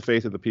shows you what the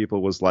faith of the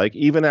people was like,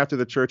 even after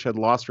the Church had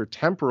lost her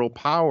temporal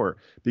power,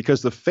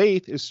 because the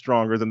faith is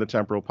stronger than the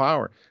temporal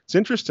power. It's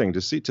interesting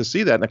to see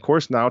that. And of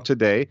course, now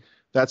today,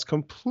 that's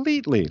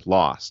completely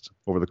lost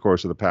over the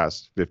course of the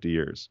past 50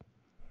 years.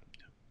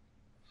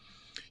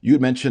 You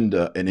had mentioned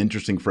an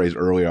interesting phrase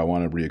earlier. I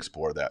want to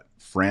re-explore that.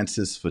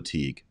 Francis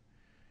fatigue.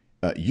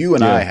 You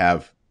and I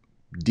have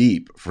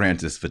deep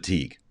Francis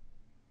fatigue.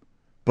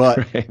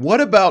 But right. What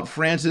about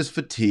Francis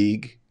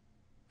fatigue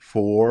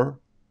for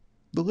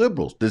the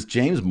liberals? Does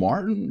James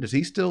Martin, does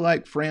he still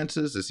like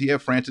Francis? Does he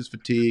have Francis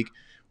fatigue?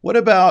 What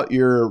about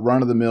your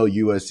run-of-the-mill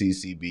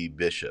USCCB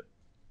bishop?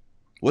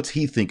 What's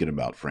he thinking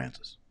about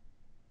Francis?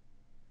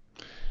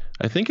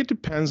 I think it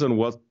depends on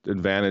what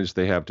advantage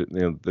they have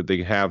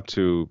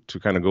to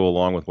kind of go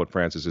along with what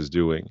Francis is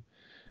doing.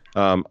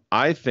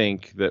 I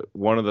think that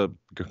one of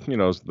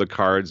the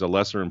cards, a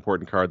lesser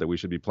important card that we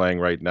should be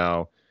playing right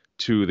now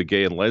to the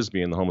gay and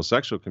lesbian, the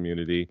homosexual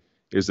community,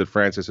 is that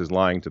Francis is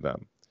lying to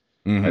them.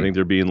 Mm-hmm. I think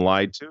they're being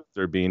lied to.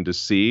 They're being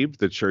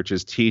deceived. The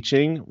Church's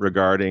teaching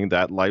regarding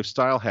that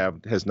lifestyle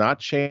has not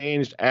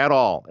changed at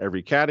all.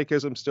 Every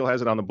catechism still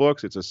has it on the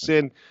books. It's a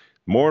sin,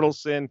 mortal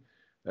sin.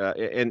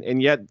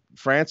 And yet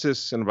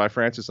Francis, and by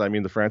Francis I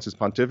mean the Francis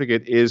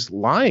Pontificate, is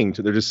lying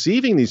to. They're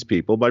deceiving these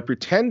people by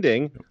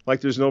pretending like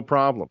there's no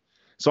problem.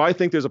 So I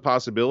think there's a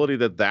possibility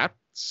that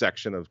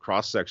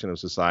cross section of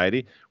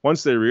society,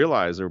 once they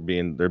realize they're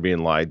being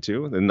lied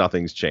to, then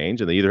nothing's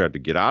changed, and they either have to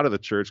get out of the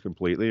Church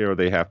completely or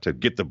they have to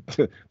get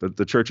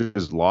the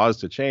Church's laws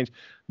to change.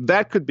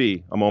 That could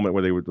be a moment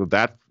where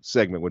that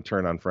segment would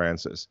turn on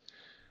Francis.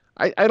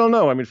 I don't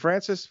know. I mean,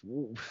 Francis,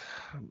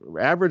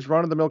 average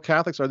run-of-the-mill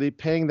Catholics, are they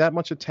paying that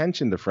much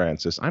attention to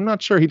Francis? I'm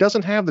not sure. He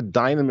doesn't have the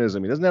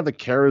dynamism. He doesn't have the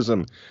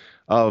charism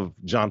of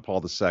John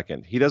Paul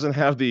II. He doesn't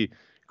have the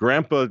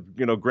Grandpa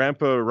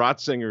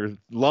Ratzinger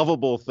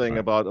lovable thing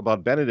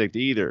about Benedict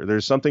either.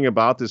 There's something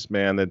about this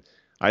man that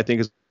I think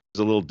is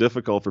a little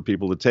difficult for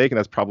people to take, and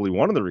that's probably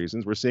one of the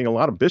reasons we're seeing a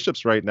lot of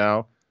bishops right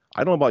now.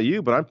 I don't know about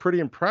you, but I'm pretty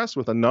impressed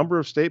with a number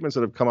of statements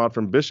that have come out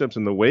from bishops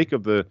in the wake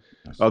of the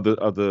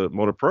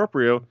motu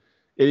proprio.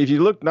 If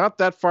you look not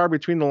that far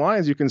between the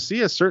lines, you can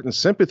see a certain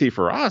sympathy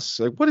for us.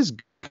 Like, what is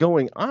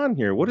going on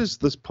here? What is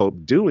this Pope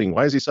doing?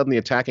 Why is he suddenly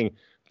attacking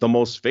the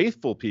most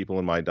faithful people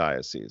in my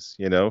diocese?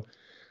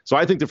 So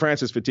I think the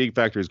Francis fatigue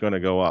factor is going to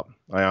go up.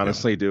 I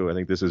honestly do. I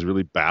think this is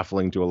really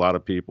baffling to a lot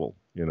of people.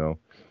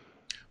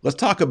 Let's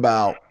talk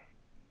about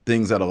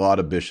things that a lot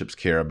of bishops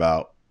care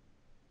about.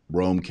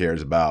 Rome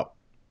cares about.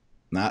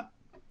 Not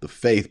the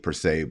faith per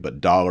se,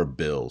 but dollar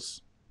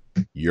bills,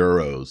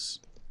 euros,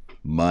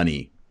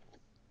 money.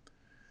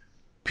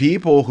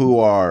 People who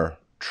are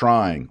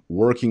trying,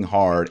 working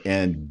hard,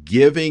 and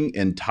giving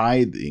and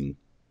tithing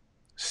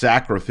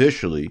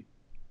sacrificially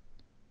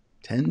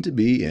tend to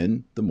be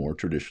in the more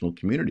traditional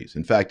communities.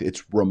 In fact,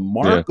 it's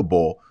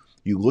remarkable.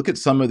 Yeah. You look at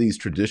some of these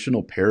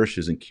traditional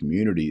parishes and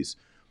communities,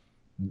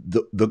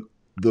 the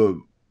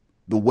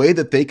way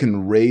that they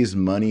can raise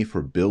money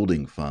for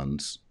building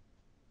funds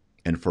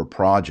and for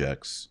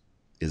projects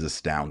is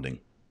astounding.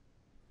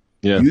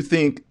 Yeah. You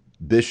think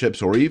bishops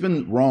or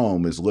even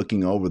Rome is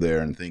looking over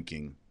there and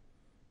thinking,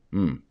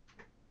 I'd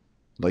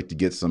like to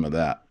get some of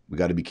that. We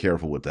got to be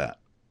careful with that.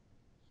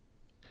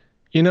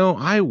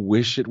 I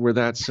wish it were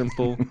that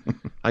simple.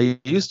 I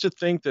used to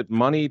think that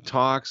money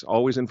talks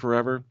always and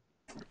forever.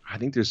 I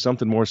think there's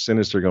something more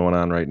sinister going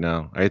on right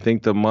now. I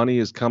think the money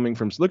is coming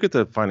from, look at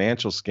the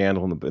financial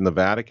scandal in the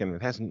Vatican.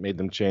 It hasn't made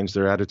them change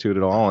their attitude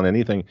at all on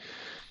anything.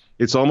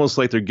 It's almost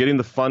like they're getting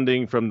the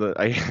funding from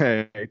I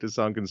hate to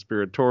sound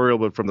conspiratorial,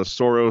 but from the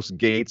Soros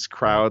Gates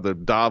crowd, the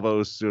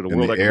Davos, the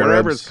World,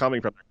 wherever it's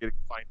coming from.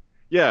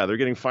 They're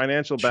getting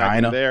financial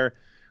backing there.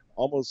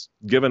 almost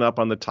given up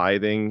on the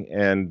tithing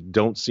and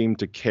don't seem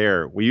to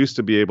care. We used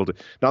to be able to.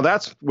 Now,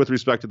 that's with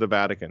respect to the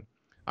Vatican.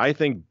 I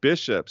think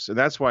bishops, and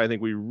that's why I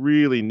think we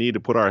really need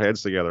to put our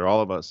heads together, all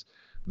of us.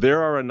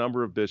 There are a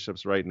number of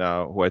bishops right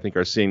now who I think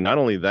are seeing not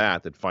only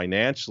that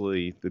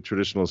financially the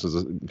traditional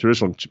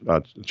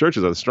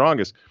churches are the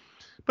strongest,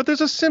 but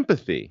there's a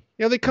sympathy.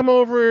 They come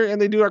over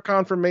and they do our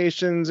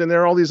confirmations, and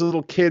there are all these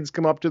little kids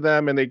come up to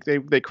them, and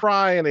they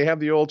cry, and they have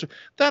the old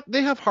that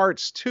they have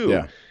hearts too.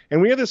 Yeah.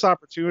 And we have this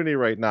opportunity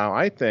right now,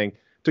 I think,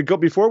 to go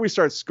before we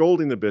start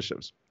scolding the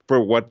bishops for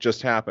what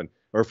just happened,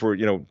 or for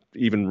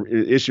even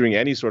issuing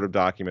any sort of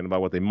document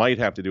about what they might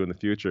have to do in the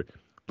future.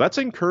 Let's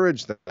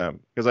encourage them,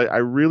 because I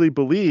really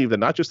believe that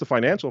not just the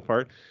financial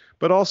part,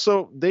 but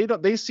also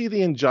they see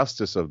the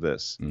injustice of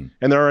this,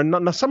 and there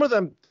are some of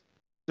them.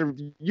 They're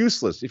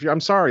useless. I'm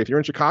sorry, if you're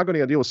in Chicago and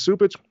you got to deal with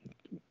seepage,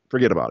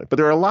 forget about it. But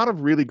there are a lot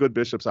of really good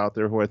bishops out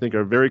there who I think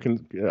are very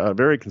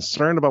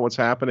concerned about what's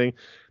happening.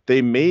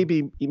 They may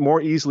be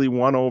more easily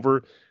won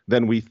over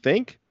than we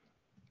think,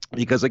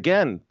 because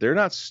again, they're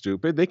not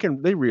stupid.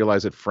 They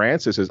realize that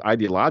Francis is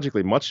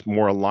ideologically much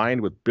more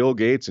aligned with Bill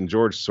Gates and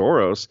George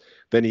Soros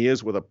than he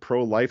is with a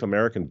pro-life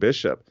American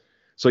bishop.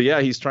 So yeah,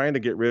 he's trying to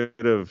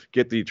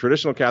get the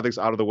traditional Catholics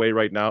out of the way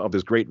right now of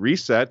this great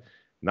reset.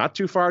 Not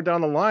too far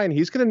down the line,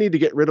 he's going to need to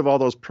get rid of all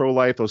those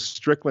pro-life, those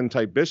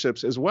Strickland-type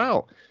bishops as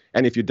well.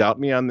 And if you doubt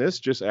me on this,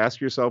 just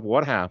ask yourself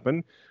what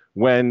happened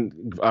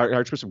when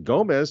Archbishop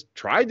Gomez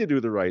tried to do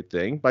the right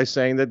thing by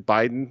saying that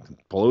Biden,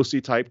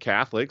 Pelosi-type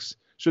Catholics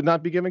should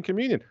not be given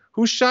communion.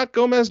 Who shot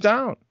Gomez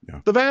down? Yeah.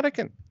 The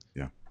Vatican.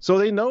 Yeah. So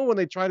they know when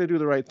they try to do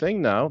the right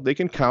thing now, they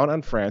can count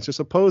on Francis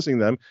opposing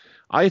them.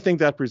 I think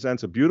that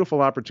presents a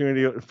beautiful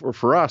opportunity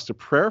for us to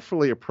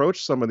prayerfully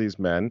approach some of these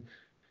men,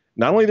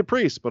 not only the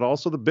priests, but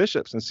also the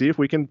bishops, and see if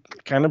we can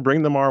kind of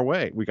bring them our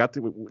way.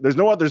 There's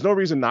no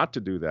reason not to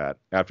do that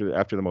after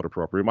the motu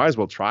proprio. We might as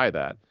well try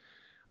that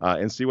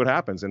and see what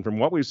happens. And from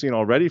what we've seen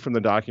already from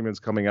the documents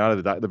coming out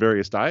of the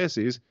various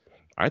dioceses,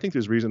 I think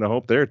there's reason to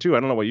hope there too.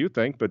 I don't know what you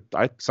think, but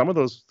some of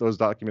those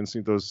documents,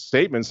 those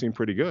statements seem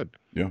pretty good.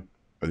 Yeah,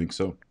 I think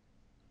so.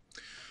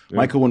 Yeah.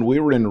 Michael, when we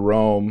were in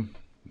Rome,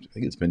 I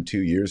think it's been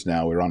 2 years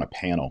now, we were on a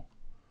panel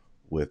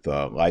with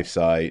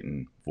LifeSite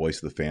and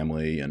Voice of the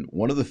Family. And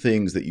one of the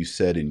things that you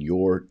said in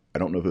I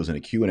don't know if it was in a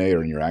Q&A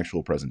or in your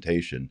actual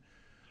presentation,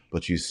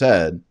 but you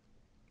said,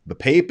 the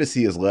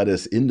papacy has led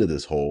us into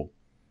this hole,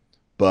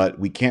 but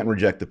we can't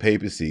reject the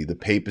papacy. The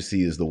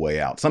papacy is the way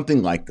out.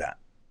 Something like that.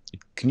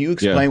 Can you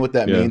explain what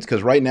that means?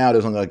 Because right now it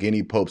doesn't look like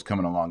any pope's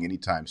coming along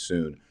anytime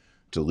soon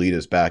to lead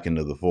us back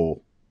into the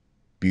full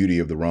beauty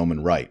of the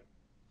Roman Rite.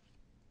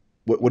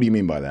 What do you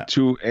mean by that?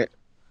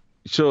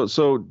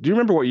 So do you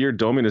remember what year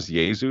Dominus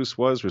Jesus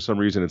was? For some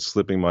reason, it's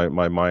slipping my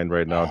mind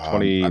right now.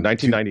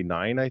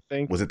 1999, I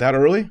think. Was it that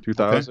early?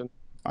 2000? Okay.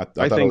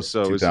 I think it was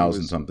so.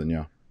 2000 something,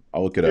 yeah.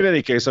 I'll look it up. In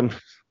any case,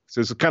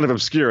 it's kind of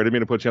obscure. I didn't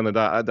mean to put you on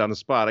the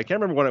spot. I can't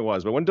remember when it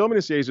was, but when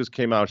Dominus Jesus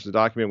came out, which is a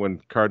document when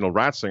Cardinal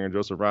Ratzinger,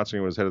 Joseph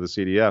Ratzinger, was head of the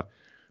CDF,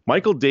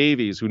 Michael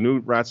Davies, who knew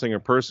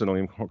Ratzinger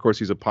personally, of course,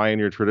 he's a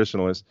pioneer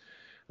traditionalist,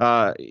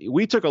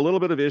 we took a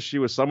little bit of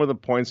issue with some of the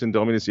points in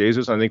Dominus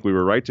Jesus. I think we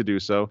were right to do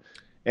so.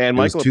 And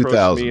Michael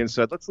approached me and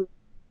said,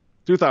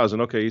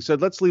 2000. Okay. He said,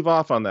 let's leave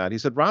off on that. He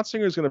said,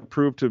 Ratzinger is going to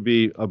prove to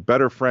be a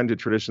better friend to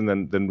tradition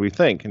than we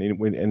think.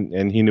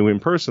 And he knew him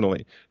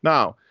personally.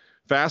 Now,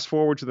 fast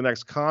forward to the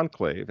next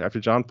conclave after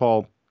John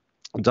Paul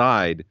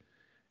died.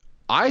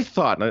 I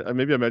thought, and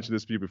maybe I mentioned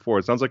this to you before,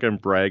 it sounds like I'm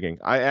bragging.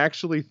 I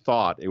actually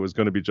thought it was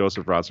going to be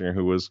Joseph Ratzinger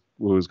who was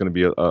going to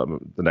be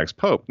the next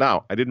pope.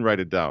 Now, I didn't write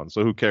it down,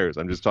 so who cares?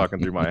 I'm just talking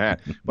through my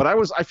hat. But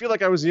I feel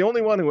like I was the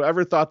only one who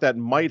ever thought that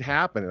might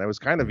happen, and I was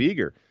kind of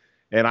eager.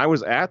 And I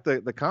was at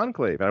the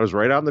conclave, and I was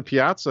right out in the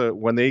piazza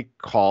when they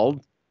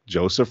called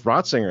Joseph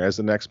Ratzinger as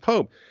the next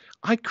pope.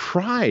 I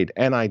cried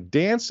and I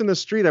danced in the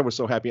street. I was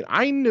so happy. And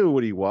I knew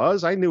what he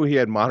was. I knew he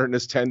had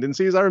modernist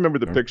tendencies. I remember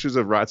the pictures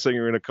of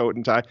Ratzinger in a coat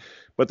and tie,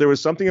 but there was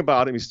something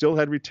about him. He still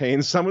had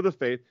retained some of the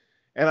faith,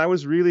 and I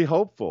was really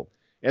hopeful.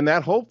 And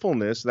that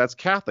hopefulness, that's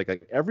Catholic.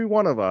 Like every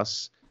one of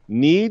us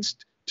needs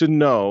to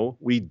know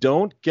we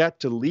don't get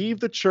to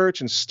leave the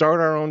church and start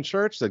our own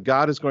church, that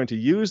God is going to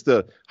use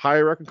the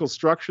hierarchical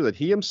structure that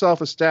he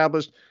himself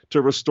established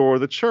to restore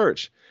the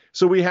church.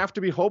 So we have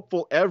to be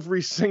hopeful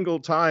every single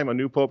time a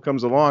new pope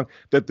comes along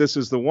that this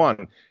is the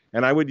one.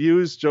 And I would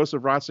use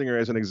Joseph Ratzinger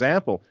as an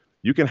example.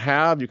 You can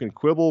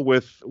quibble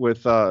with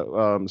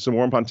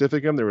Summorum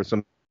Pontificum. There were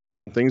some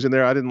things in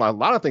there I didn't like, a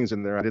lot of things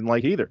in there I didn't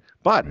like either.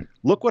 But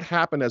look what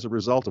happened as a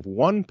result of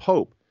one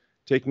pope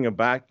turning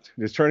back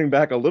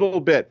a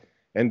little bit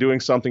and doing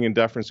something in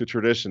deference to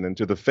tradition and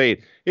to the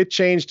faith. It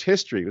changed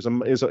history.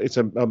 It's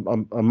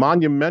a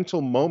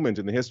monumental moment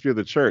in the history of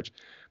the church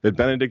that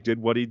Benedict did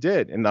what he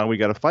did, and now we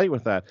got to fight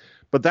with that.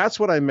 But that's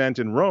what I meant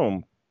in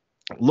Rome.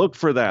 Look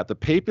for that. The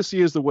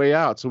papacy is the way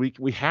out. So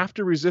we have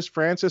to resist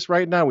Francis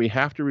right now. We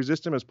have to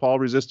resist him as Paul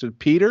resisted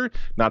Peter,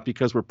 not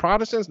because we're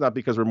Protestants, not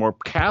because we're more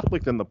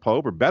Catholic than the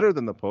Pope or better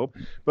than the Pope,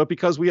 but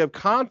because we have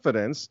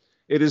confidence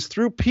It is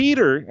through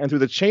Peter and through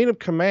the chain of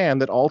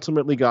command that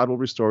ultimately God will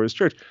restore his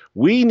church.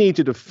 We need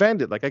to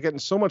defend it. Like, I get in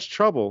so much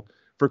trouble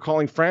for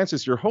calling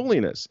Francis Your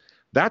Holiness.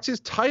 That's his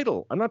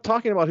title. I'm not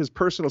talking about his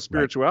personal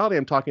spirituality. Right.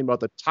 I'm talking about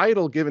the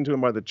title given to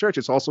him by the church.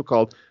 It's also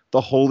called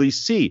the Holy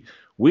See.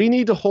 We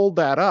need to hold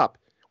that up.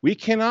 We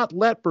cannot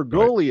let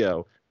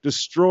Bergoglio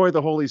destroy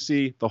the Holy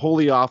See, the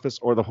Holy Office,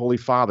 or the Holy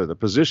Father, the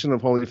position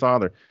of Holy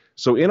Father.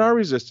 So in our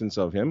resistance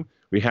of him,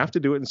 we have to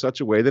do it in such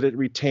a way that it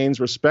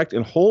retains respect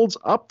and holds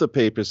up the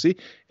papacy.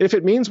 If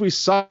it means we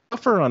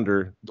suffer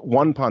under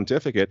one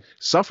pontificate,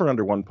 suffer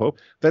under one pope,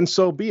 then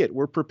so be it.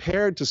 We're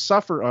prepared to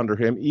suffer under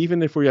him,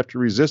 even if we have to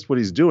resist what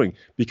he's doing,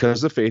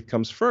 because the faith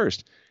comes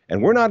first.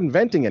 And we're not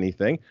inventing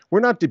anything. We're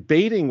not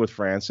debating with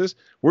Francis.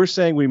 We're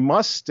saying we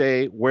must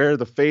stay where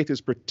the faith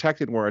is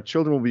protected, where our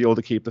children will be able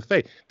to keep the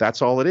faith.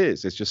 That's all it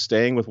is. It's just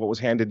staying with what was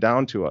handed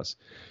down to us.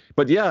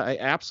 But yeah, I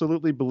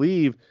absolutely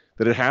believe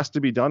that it has to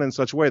be done in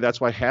such a way.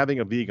 That's why having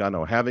a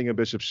Vigano, having a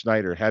Bishop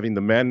Schneider, having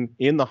the men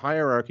in the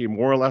hierarchy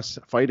more or less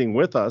fighting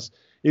with us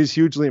is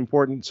hugely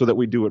important so that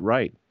we do it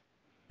right.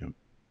 Yep.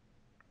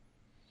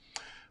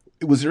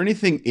 Was there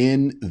anything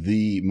in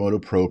the motu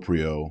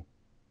proprio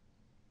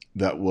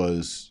that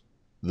was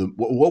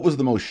what was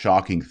the most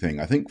shocking thing?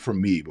 I think for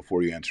me,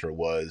 before you answer,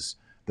 was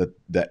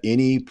that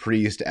any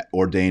priest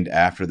ordained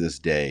after this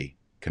day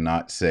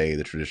cannot say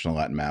the traditional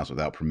Latin Mass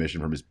without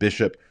permission from his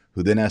bishop,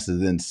 who then has to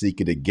then seek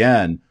it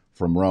again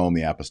from Rome,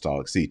 the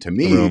Apostolic See. To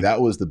me,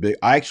 that was the big.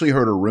 I actually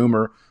heard a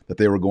rumor that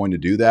they were going to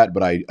do that,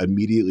 but I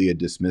immediately had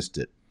dismissed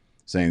it,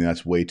 saying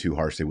that's way too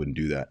harsh. They wouldn't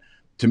do that.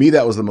 To me,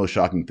 that was the most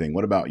shocking thing.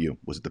 What about you?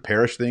 Was it the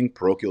parish thing,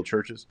 parochial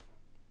churches?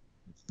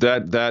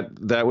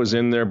 That was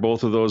in there.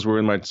 Both of those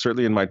were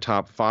certainly in my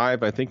top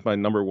 5. I think my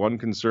number one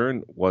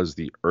concern was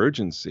the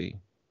urgency,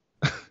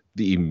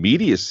 the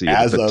immediacy,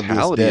 as the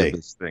totality of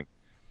this thing.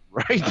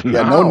 Right.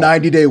 Yeah, no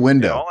 90-day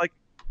window.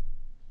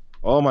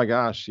 Oh my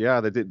gosh, yeah,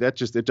 that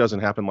just, it doesn't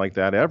happen like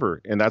that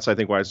ever. And that's, I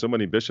think, why so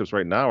many bishops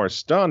right now are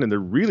stunned and they're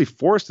really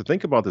forced to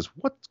think about this.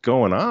 What's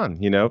going on,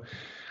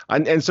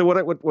 And so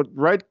what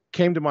right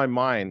came to my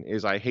mind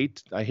is I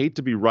hate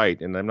to be right,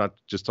 and I'm not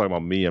just talking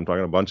about me. I'm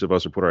talking a bunch of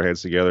us who put our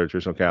heads together,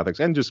 traditional Catholics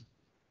and just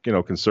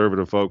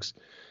conservative folks,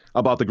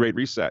 about the Great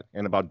Reset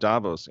and about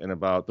Davos and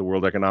about the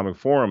World Economic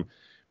Forum,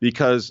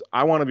 because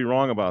I want to be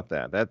wrong about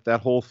that.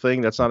 That whole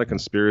thing, that's not a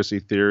conspiracy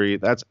theory.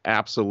 That's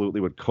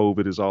absolutely what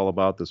COVID is all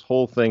about. This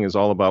whole thing is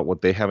all about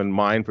what they have in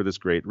mind for this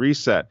Great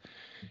Reset.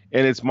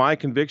 And it's my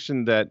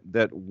conviction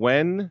that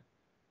when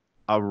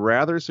a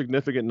rather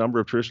significant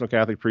number of traditional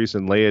Catholic priests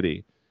and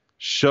laity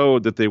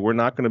showed that they were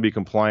not going to be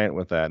compliant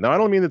with that. Now, I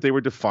don't mean that they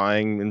were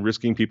defying and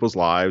risking people's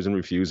lives and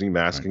refusing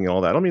masking and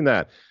all that. I don't mean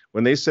that.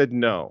 When they said,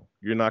 no,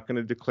 you're not going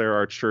to declare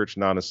our church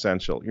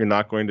non-essential. You're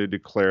not going to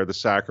declare the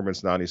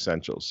sacraments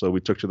non-essential. So we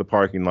took to the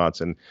parking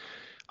lots. And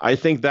I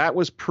think that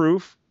was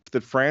proof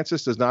that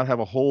Francis does not have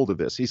a hold of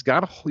this. He's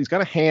got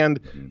to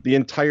hand the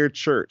entire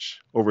church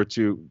over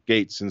to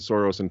Gates and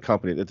Soros and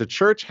company, that the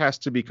church has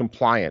to be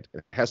compliant.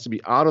 It has to be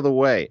out of the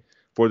way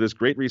for this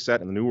Great Reset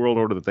and the New World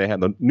Order that they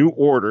have, the new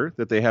order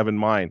that they have in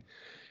mind.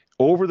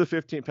 Over the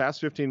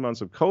past 15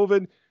 months of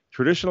COVID,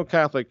 traditional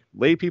Catholic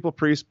lay people,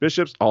 priests,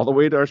 bishops, all the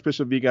way to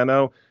Archbishop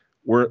Vigano,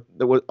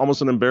 that was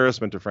almost an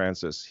embarrassment to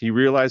Francis. He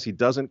realized he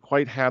doesn't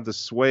quite have the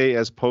sway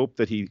as Pope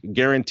that he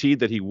guaranteed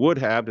that he would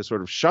have to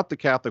sort of shut the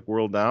Catholic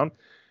world down.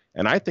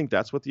 And I think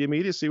that's what the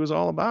immediacy was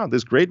all about.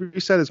 This Great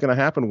Reset is going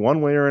to happen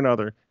one way or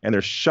another, and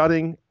they're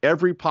shutting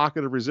every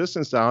pocket of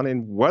resistance down.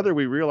 And whether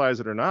we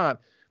realize it or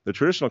not, the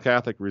traditional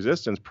Catholic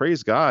resistance,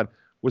 praise God,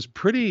 was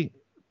pretty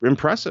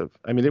impressive.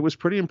 I mean, it was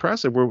pretty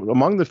impressive. We're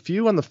among the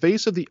few on the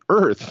face of the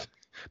earth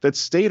that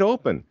stayed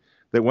open,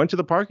 that went to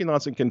the parking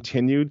lots and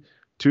continued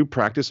to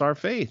practice our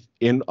faith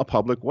in a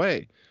public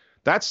way.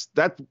 When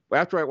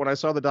I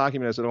saw the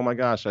document, I said, oh my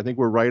gosh, I think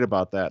we're right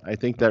about that. I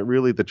think that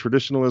really the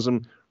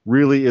traditionalism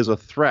really is a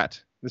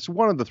threat. It's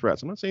one of the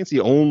threats. I'm not saying it's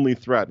the only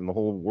threat in the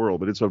whole world,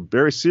 but it's a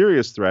very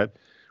serious threat,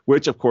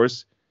 which of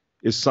course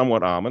is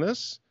somewhat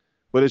ominous,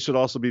 but it should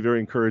also be very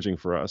encouraging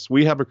for us.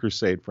 We have a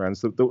crusade, friends.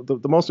 The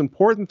most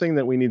important thing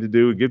that we need to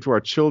do, give to our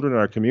children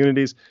and our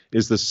communities,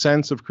 is the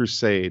sense of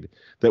crusade,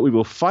 that we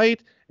will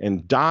fight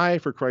and die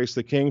for Christ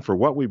the King, for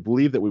what we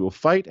believe, that we will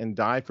fight and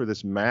die for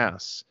this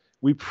Mass.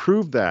 We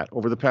proved that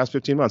over the past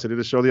 15 months. I did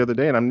a show the other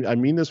day, and I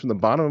mean this from the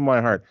bottom of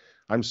my heart.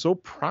 I'm so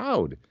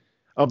proud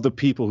of the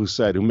people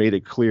who made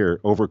it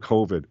clear over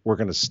COVID, we're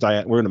going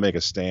to make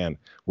a stand.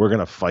 We're going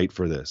to fight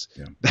for this.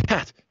 Yeah.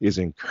 That is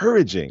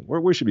encouraging.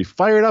 We should be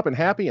fired up and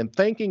happy and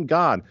thanking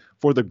God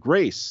for the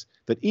grace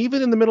that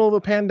even in the middle of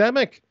a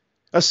pandemic,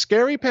 a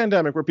scary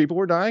pandemic where people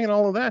were dying and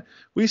all of that,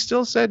 we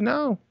still said,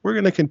 no, we're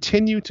going to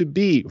continue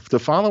to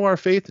follow our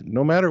faith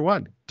no matter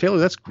what. Taylor,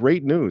 that's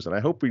great news. And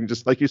I hope we can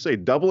just, like you say,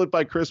 double it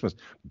by Christmas,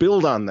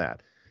 build on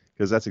that,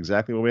 because that's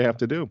exactly what we have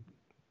to do.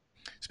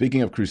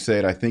 Speaking of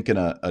crusade, I think in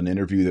an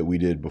interview that we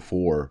did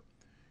before,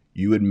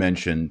 you had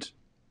mentioned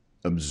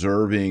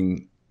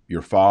observing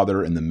your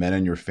father and the men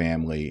in your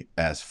family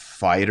as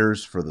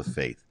fighters for the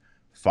faith,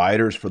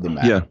 fighters for the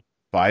Mass,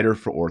 fighter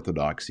for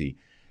orthodoxy.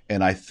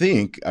 And I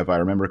think, if I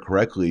remember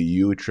correctly,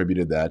 you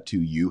attributed that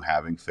to you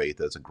having faith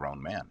as a grown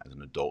man, as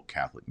an adult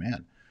Catholic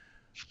man.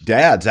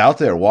 Dads out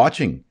there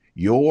watching,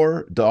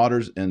 your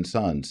daughters and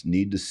sons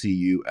need to see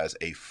you as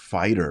a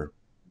fighter,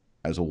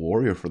 as a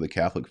warrior for the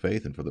Catholic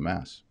faith and for the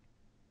Mass.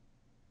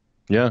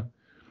 Yeah.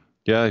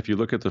 Yeah. If you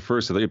look at the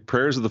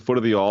prayers at the foot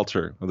of the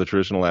altar of the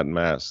traditional Latin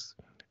Mass,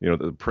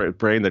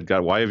 praying that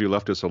God, why have you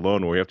left us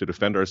alone when we have to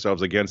defend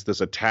ourselves against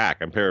this attack?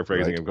 I'm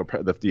paraphrasing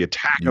the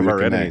attack of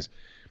our enemies.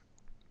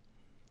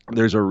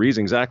 There's a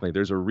reason, exactly.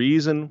 There's a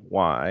reason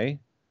why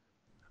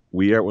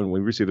when we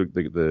receive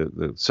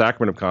the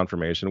sacrament of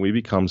confirmation, we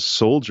become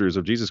soldiers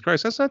of Jesus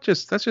Christ. That's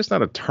just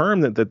not a term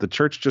that the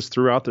church just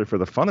threw out there for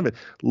the fun of it.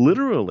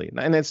 Literally,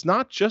 and it's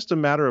not just a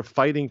matter of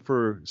fighting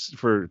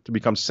to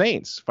become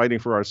saints, fighting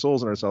for our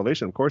souls and our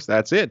salvation. Of course,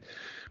 that's it.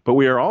 But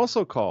we are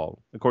also called,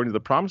 according to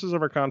the promises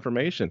of our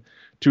confirmation,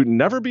 to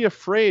never be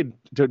afraid,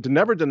 to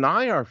never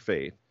deny our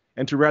faith,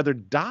 and to rather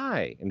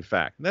die, in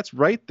fact. And that's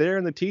right there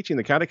in the teaching,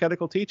 the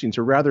catechetical teaching,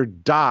 to rather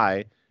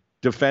die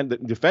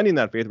defending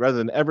that faith rather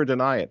than ever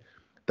deny it.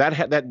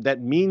 That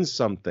means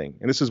something.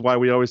 And this is why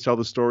we always tell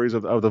the stories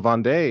of the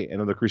Vendée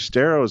and of the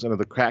Cristeros and of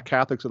the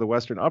Catholics of the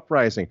Western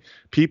Uprising,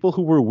 people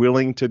who were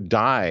willing to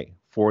die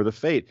for the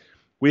faith.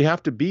 We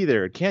have to be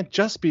there. It can't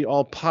just be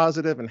all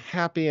positive and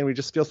happy and we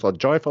just feel so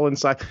joyful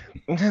inside.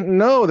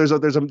 No, there's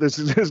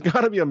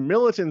got to be a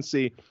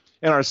militancy,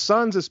 and our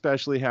sons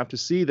especially have to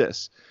see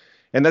this.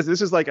 And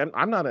this is like,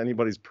 I'm not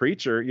anybody's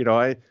preacher.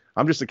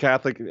 I'm just a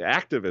Catholic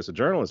activist, a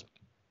journalist.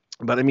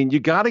 But I mean,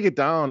 you got to get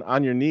down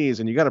on your knees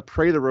and you got to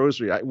pray the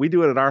rosary. We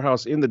do it at our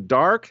house in the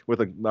dark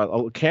with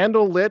a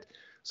candle lit,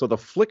 so the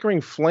flickering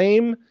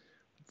flame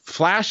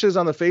flashes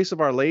on the face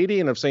of Our Lady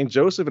and of St.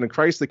 Joseph and of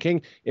Christ the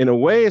King, in a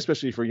way,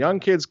 especially for young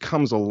kids,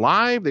 comes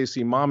alive. They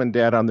see mom and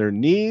dad on their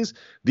knees.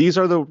 These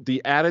are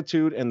the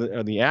attitude and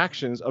the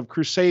actions of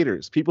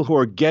crusaders, people who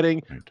are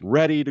getting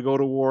ready to go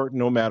to war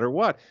no matter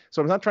what.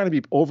 So I'm not trying to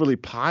be overly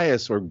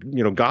pious or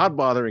God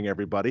bothering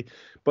everybody,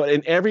 but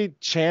in every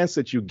chance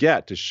that you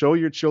get to show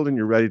your children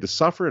you're ready to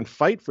suffer and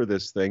fight for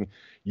this thing,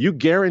 you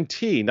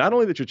guarantee not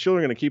only that your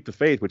children are going to keep the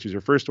faith, which is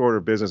your first order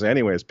of business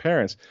anyway as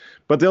parents,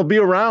 but they'll be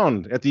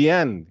around at the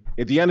end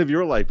of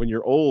your life when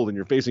you're old and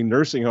you're facing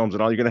nursing homes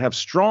and all. You're going to have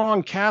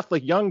strong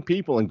Catholic young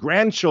people and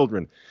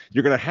grandchildren.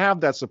 You're going to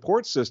have that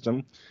support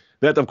system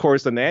that, of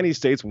course, the nanny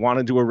states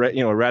wanted to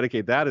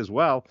eradicate that as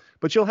well.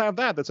 But you'll have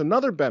that. That's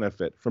another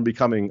benefit from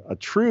becoming a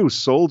true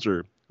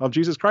soldier of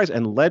Jesus Christ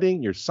and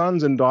letting your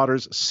sons and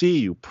daughters see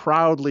you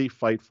proudly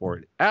fight for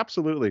it.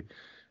 Absolutely,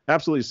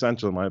 absolutely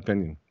essential in my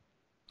opinion.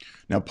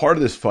 Now, part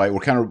of this fight,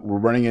 we're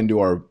running into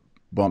our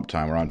bump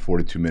time. We're on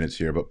 42 minutes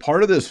here, but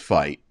part of this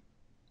fight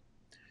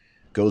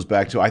goes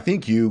back to, I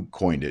think you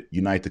coined it,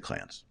 unite the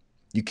clans.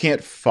 You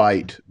can't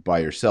fight by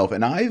yourself.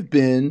 And I've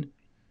been,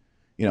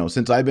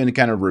 since I've been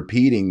kind of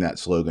repeating that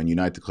slogan,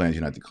 unite the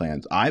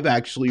clans, I've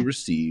actually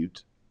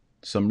received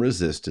some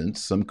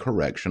resistance, some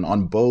correction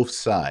on both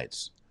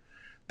sides.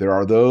 There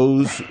are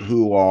those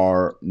who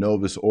are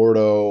Novus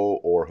Ordo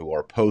or who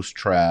are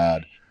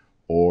post-trad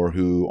or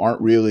who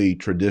aren't really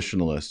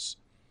traditionalists,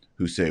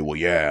 who say, well,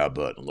 yeah,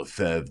 but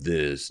Lefebvre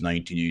this,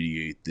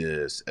 1988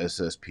 this,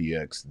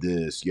 SSPX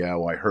this, yeah,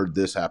 well, I heard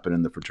this happen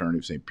in the Fraternity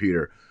of St.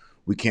 Peter.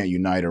 We can't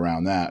unite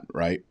around that,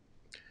 right?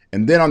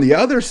 And then on the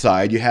other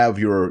side, you have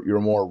your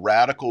more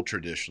radical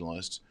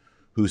traditionalists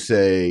who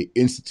say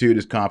Institute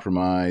is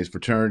compromised,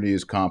 fraternity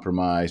is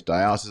compromised,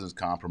 diocese is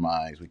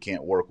compromised, we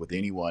can't work with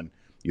anyone.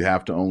 You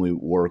have to only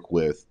work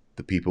with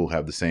the people who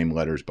have the same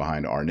letters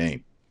behind our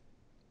name.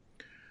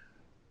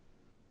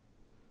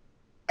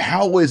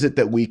 How is it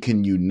that we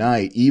can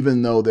unite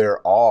even though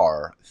there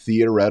are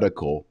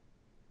theoretical,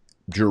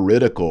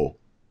 juridical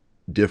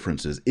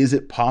differences? Is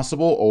it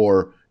possible,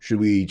 or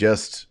should we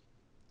just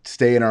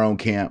stay in our own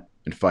camp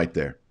and fight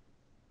there?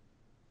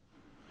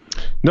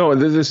 No,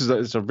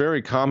 it's a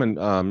very common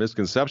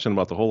misconception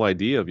about the whole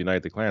idea of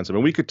Unite the Clans. I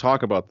mean, we could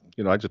talk about,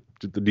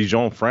 the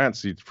Dijon,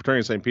 France, the Fraternity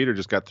of St. Peter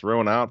just got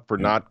thrown out for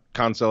not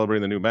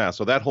concelebrating the new Mass.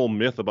 So that whole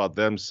myth about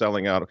them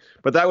selling out,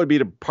 but that would be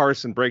to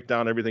parse and break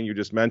down everything you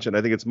just mentioned.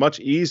 I think it's much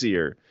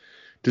easier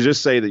to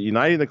just say that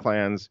uniting the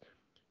clans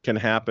can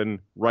happen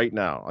right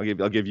now.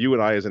 I'll give you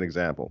and I as an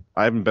example.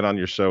 I haven't been on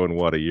your show in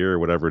a year or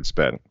whatever it's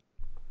been.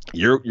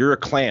 You're a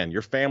clan.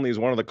 Your family is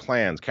one of the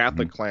clans,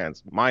 Catholic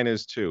clans. Mine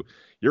is too.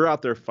 You're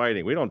out there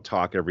fighting. We don't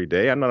talk every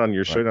day. I'm not on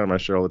your show, not on my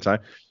show all the time.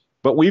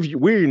 But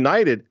we're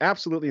united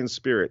absolutely in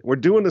spirit. We're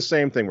doing the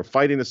same thing. We're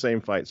fighting the same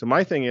fight. So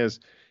my thing is,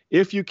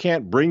 if you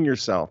can't bring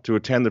yourself to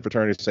attend the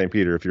Fraternity of St.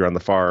 Peter, if you're on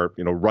the far,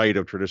 right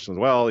of tradition,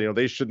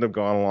 they shouldn't have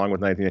gone along with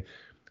 1980.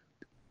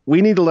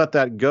 We need to let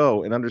that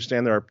go and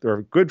understand there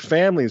are good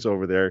families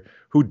over there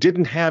who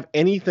didn't have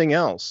anything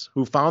else,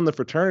 who found the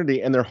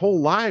fraternity, and their whole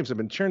lives have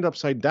been turned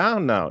upside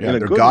down now. Yeah,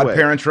 their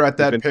godparents are at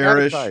that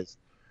parish.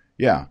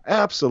 Yeah,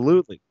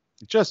 absolutely.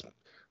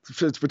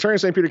 Fraternity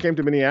of St. Peter came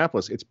to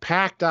Minneapolis. It's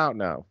packed out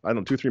now. I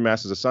don't know, 2-3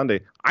 masses a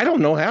Sunday. I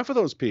don't know half of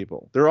those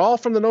people. They're all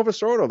from the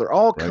Novus Ordo. They're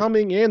all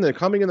coming in. They're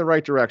coming in the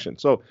right direction.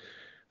 So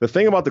The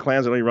thing about the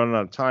clans, I know you're running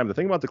out of time. The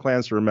thing about the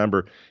clans to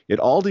remember, it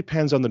all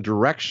depends on the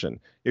direction.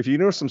 If you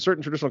know some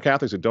certain traditional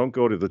Catholics that don't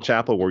go to the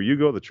chapel where you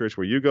go, the church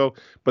where you go,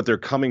 but they're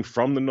coming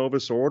from the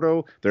Novus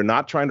Ordo, they're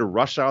not trying to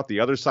rush out the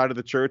other side of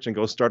the church and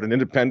go start an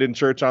independent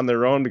church on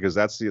their own, because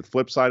that's the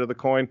flip side of the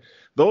coin.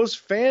 Those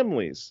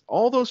families,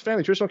 all those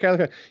families, traditional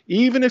Catholic,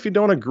 even if you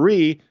don't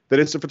agree that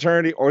it's a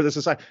fraternity or the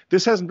society,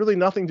 this has really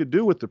nothing to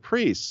do with the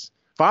priests.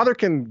 Father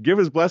can give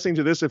his blessing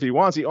to this if he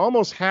wants. He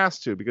almost has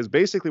to, because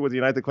basically what the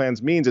United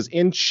Clans means is,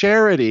 in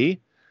charity,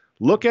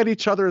 look at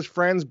each other as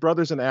friends,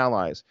 brothers, and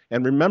allies.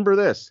 And remember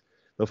this,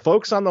 the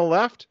folks on the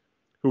left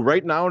who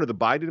right now under the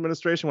Biden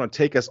administration want to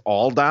take us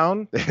all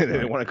down,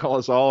 they want to call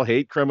us all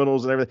hate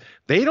criminals and everything,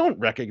 they don't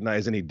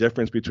recognize any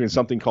difference between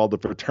something called the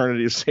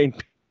Fraternity of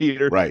St.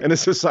 Peter and the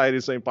Society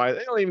of St. Pius.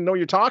 They don't even know what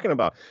you're talking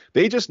about.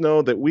 They just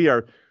know that we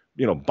are,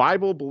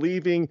 Bible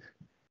believing,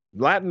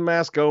 Latin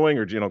mass going,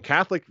 or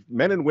Catholic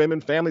men and women,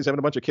 families having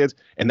a bunch of kids,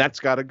 and that's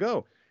got to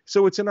go.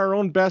 So it's in our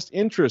own best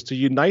interest to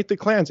unite the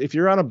clans. If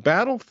you're on a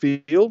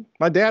battlefield,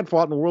 my dad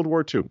fought in World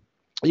War II.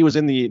 He was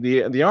in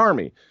the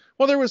Army.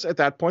 Well, at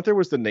that point there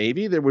was the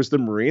Navy, there was the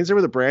Marines, there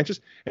were the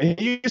branches, and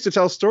he used to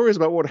tell stories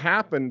about what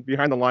happened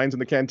behind the lines in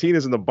the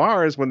cantinas and the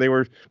bars when they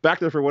were back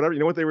there for whatever. You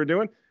know what they were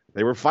doing?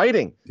 They were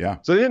fighting. Yeah.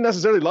 So they didn't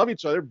necessarily love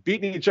each other,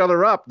 beating each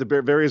other up,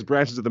 the various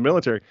branches of the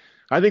military.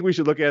 I think we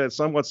should look at it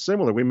somewhat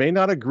similar. We may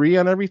not agree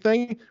on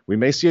everything. We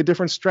may see a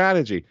different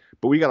strategy,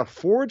 but we got to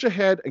forge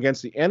ahead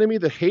against the enemy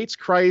that hates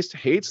Christ,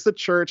 hates the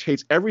church,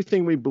 hates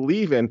everything we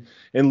believe in,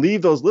 and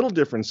leave those little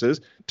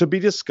differences to be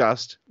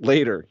discussed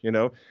later,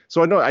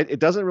 So I know it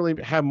doesn't really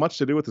have much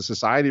to do with the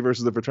society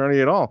versus the fraternity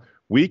at all.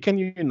 We can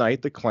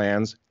unite the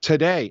clans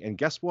today. And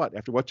guess what?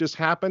 After what just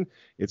happened,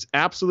 it's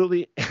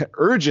absolutely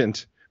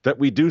urgent that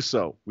we do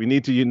so. We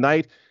need to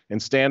unite and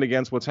stand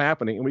against what's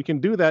happening. And we can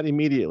do that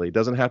immediately. It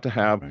doesn't have to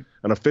have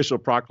an official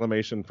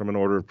proclamation from an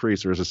order of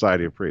priests or a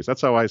society of priests.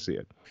 That's how I see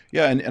it.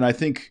 Yeah, and I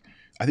think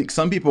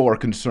some people are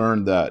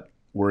concerned that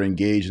we're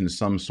engaged in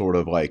some sort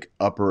of like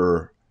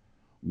upper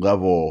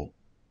level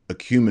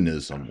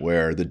ecumenism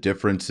where the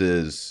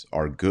differences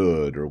are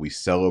good, or we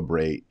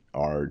celebrate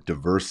our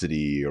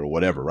diversity or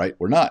whatever, right?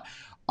 We're not.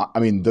 I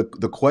mean,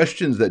 the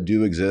questions that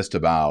do exist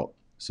about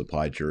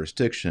supplied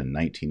jurisdiction,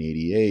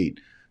 1988,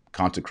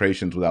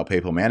 consecrations without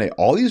papal mandate,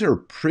 all these are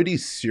pretty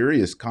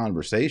serious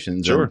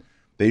conversations. Sure. And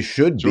they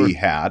should be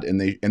had, and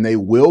they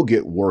will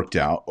get worked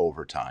out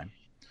over time.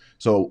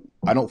 So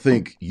I don't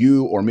think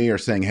you or me are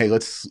saying, hey,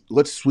 let's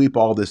sweep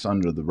all this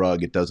under the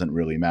rug, it doesn't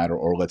really matter,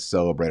 or let's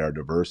celebrate our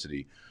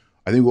diversity.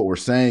 I think what we're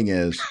saying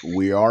is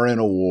we are in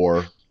a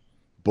war,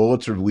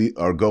 bullets are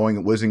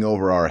whizzing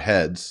over our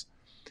heads,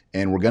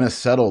 and we're going to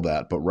settle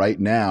that. But right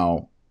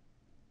now,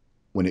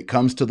 when it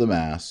comes to the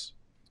Mass,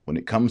 when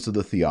it comes to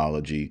the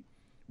theology,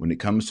 when it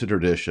comes to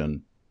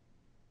tradition,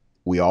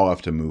 we all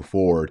have to move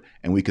forward,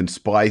 and we can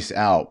splice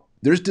out.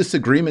 There's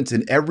disagreements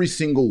in every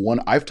single one.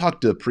 I've talked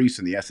to priests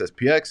in the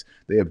SSPX.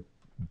 They have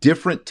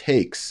different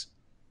takes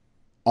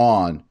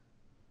on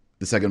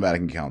the Second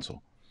Vatican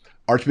Council.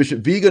 Archbishop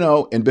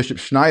Vigano and Bishop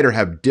Schneider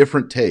have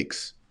different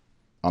takes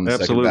on the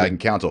Second Vatican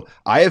Council.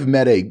 I have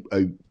met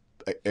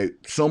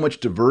so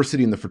much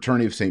diversity in the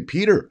Fraternity of St.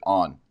 Peter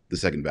on the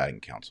Second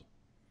Vatican Council.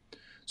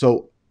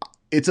 So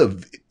it's a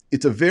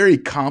very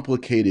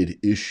complicated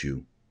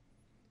issue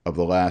of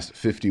the last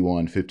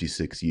 51,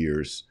 56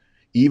 years.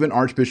 Even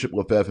Archbishop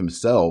Lefebvre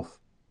himself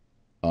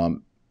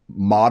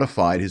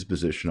modified his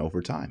position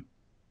over time.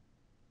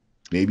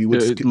 Maybe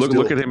look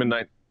at him in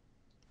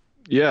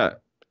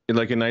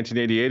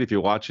 1988. If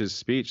you watch his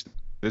speech,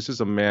 this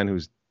is a man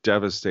who's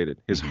devastated.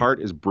 His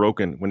heart is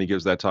broken when he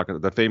gives that talk,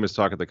 the famous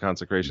talk at the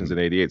consecrations in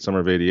 '88, summer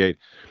of '88.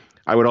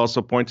 I would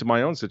also point to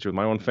my own situation,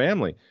 my own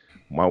family.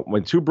 My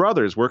two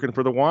brothers working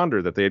for the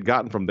Wander that they had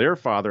gotten from their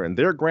father and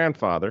their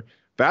grandfather.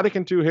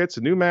 Vatican II hits,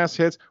 a new Mass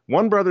hits.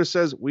 One brother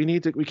says we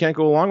can't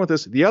go along with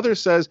this. The other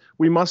says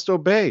we must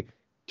obey.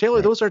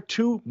 Taylor, those are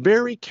two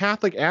very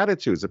Catholic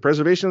attitudes: the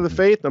preservation of the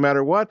faith, no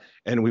matter what,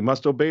 and we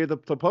must obey the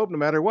Pope, no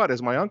matter what,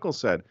 as my uncle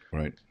said.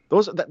 Right.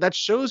 That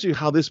shows you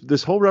how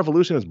this whole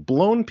revolution has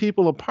blown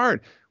people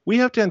apart. We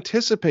have to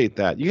anticipate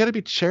that. You got to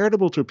be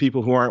charitable to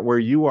people who aren't where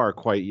you are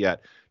quite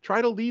yet.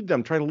 Try to lead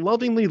them. Try to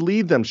lovingly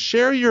lead them.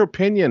 Share your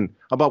opinion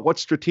about what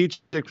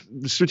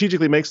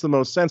strategically makes the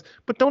most sense,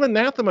 but don't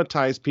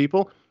anathematize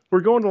people.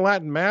 We're going to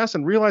Latin Mass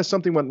and realize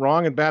something went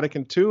wrong in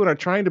Vatican II and are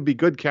trying to be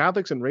good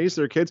Catholics and raise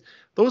their kids.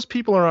 Those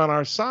people are on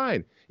our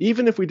side,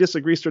 even if we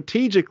disagree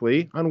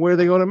strategically on where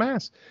they go to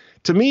Mass.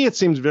 To me, it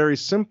seems very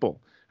simple.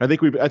 I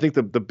think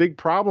the big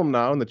problem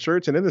now in the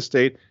church and in the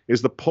state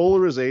is the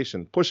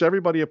polarization. Push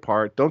everybody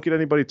apart. Don't get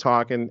anybody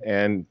talking,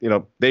 and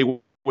they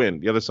win.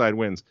 The other side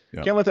wins.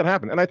 Yeah. Can't let that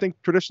happen. And I think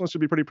traditionalists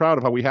should be pretty proud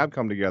of how we have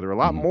come together a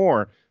lot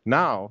more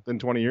now than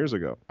 20 years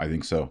ago. I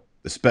think so.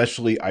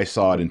 Especially, I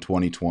saw it in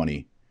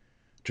 2020.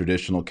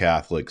 Traditional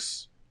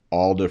Catholics,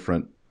 all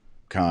different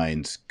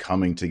kinds,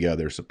 coming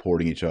together,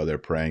 supporting each other,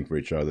 praying for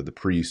each other. The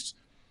priests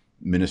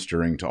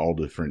ministering to all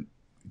different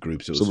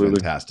groups. It was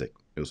fantastic.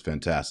 It was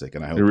fantastic,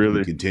 and I hope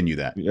we continue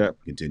that. Yeah,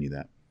 continue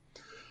that.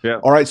 Yeah.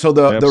 All right. So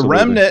the Absolutely.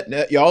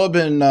 remnant, y'all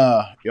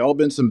have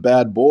been some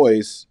bad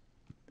boys,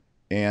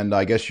 and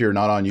I guess you're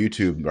not on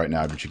YouTube right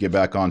now, but you get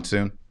back on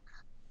soon.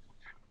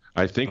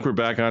 I think we're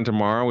back on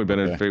tomorrow. We've been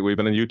in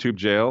YouTube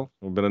jail.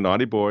 We've been a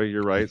naughty boy.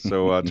 You're right.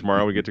 So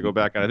tomorrow we get to go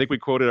back. And I think we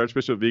quoted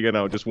Archbishop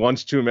Vigano just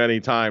once too many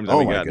times, and Oh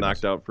we my got goodness.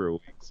 knocked out for a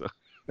week. So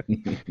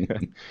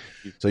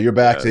So you're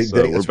back. yeah,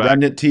 so we're It's back.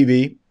 Remnant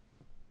TV.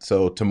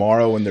 So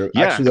tomorrow, when they're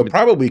Yeah, actually, they'll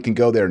probably can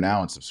go there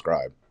now and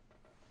subscribe.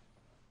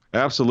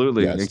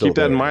 absolutely. Yeah, it's And still keep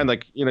that in there. mind.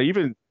 Like,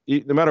 even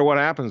no matter what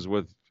happens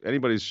with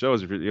anybody's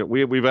shows, if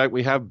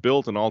we have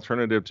built an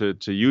alternative to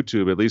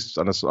YouTube, at least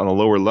on a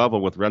lower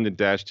level, with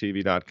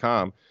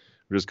remnant-tv.com.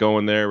 We're just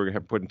going there. We're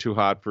putting Too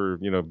Hot for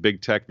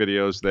big tech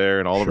videos there,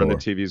 and all of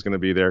Remnant TV is going to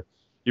be there.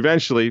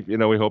 Eventually,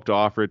 we hope to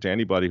offer it to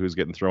anybody who's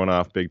getting thrown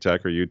off big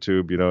tech or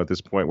YouTube. At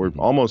this point, we're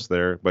almost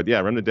there. But yeah,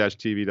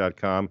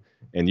 remnant-tv.com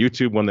and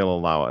YouTube when they'll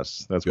allow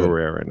us. That's where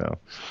we're at right now.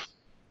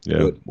 Yeah.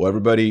 Good. Well,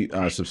 everybody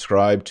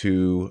subscribe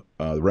to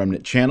the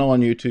Remnant channel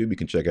on YouTube. You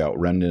can check out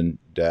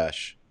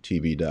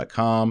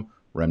remnant-tv.com,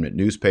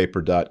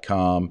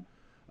 remnantnewspaper.com.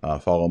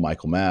 Follow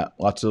Michael Matt.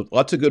 Lots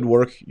of good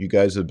work. You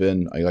guys have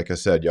been, like I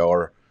said, y'all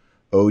are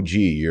OG.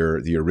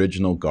 You're the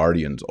original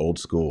Guardians, old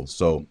school.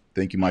 So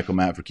thank you, Michael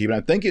Matt, for keeping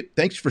it.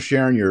 Thanks for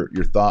sharing your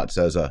thoughts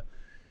as a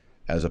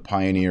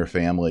pioneer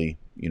family,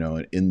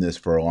 in this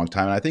for a long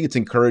time. And I think it's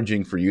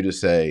encouraging for you to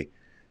say,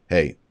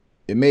 hey,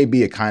 it may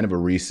be a kind of a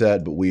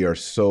reset, but we are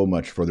so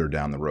much further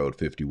down the road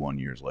 51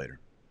 years later.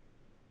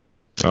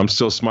 I'm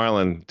still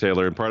smiling,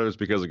 Taylor, and part of it's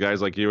because of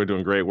guys like you are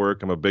doing great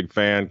work. I'm a big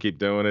fan. Keep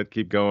doing it.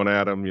 Keep going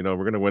at them. We're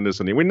going to win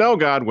this in the end. We know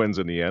God wins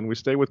in the end. We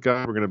stay with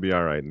God. We're going to be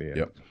all right in the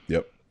end.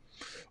 Yep.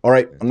 All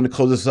right, I'm going to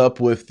close this up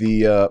with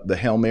the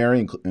Hail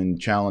Mary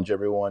and challenge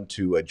everyone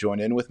to join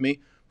in with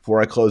me.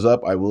 Before I close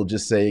up, I will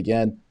just say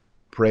again,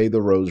 pray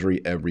the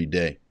rosary every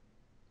day.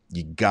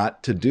 You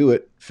got to do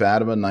it.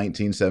 Fatima,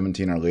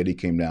 1917, Our Lady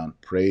came down.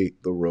 Pray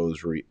the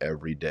rosary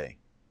every day.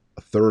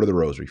 A third of the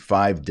rosary,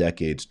 5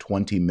 decades,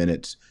 20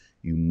 minutes.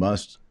 You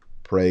must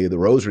pray the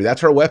rosary.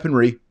 That's our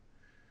weaponry.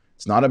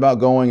 It's not about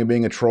going and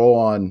being a troll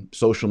on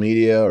social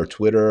media or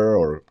Twitter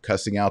or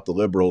cussing out the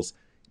liberals.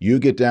 You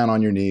get down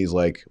on your knees,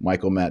 like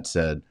Michael Matt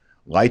said,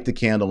 light the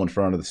candle in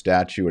front of the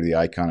statue or the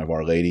icon of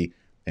Our Lady,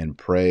 and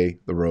pray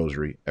the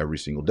rosary every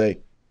single day.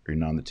 You're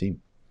not on the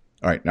team.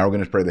 All right, now we're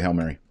going to pray the Hail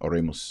Mary.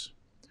 Oremus.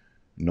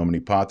 In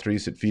nomine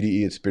Patris et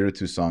Filii et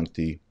Spiritus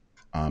Sancti.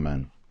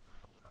 Amen.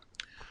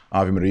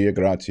 Ave Maria,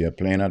 gratia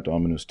plena,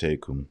 Dominus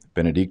tecum.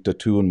 Benedicta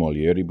tu in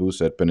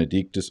mulieribus et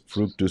benedictus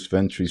fructus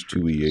ventris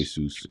tui,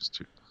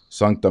 Iesus.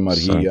 Sancta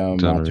Maria,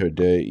 Mater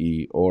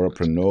Dei, ora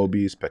pro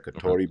nobis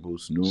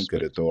peccatoribus, nunc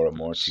et hora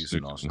mortis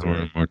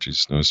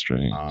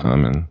nostrae.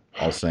 Amen.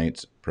 All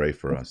saints, pray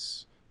for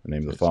us. In the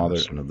name of the Father,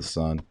 and of the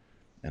Son,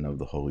 and of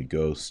the Holy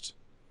Ghost.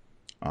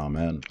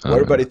 Amen. Well,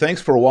 everybody,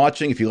 thanks for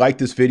watching. If you like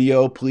this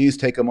video, please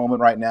take a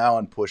moment right now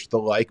and push the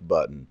like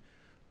button.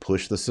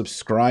 Push the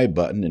subscribe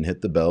button and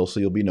hit the bell so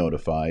you'll be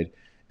notified.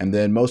 And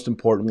then most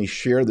importantly,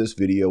 share this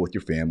video with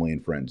your family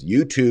and friends.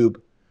 YouTube,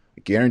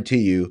 I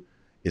guarantee you,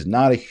 is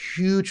not a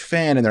huge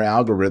fan in their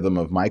algorithm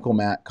of Michael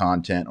Matt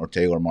content or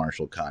Taylor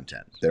Marshall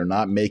content. They're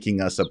not making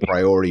us a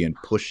priority and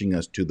pushing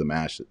us to the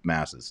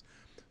masses.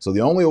 So the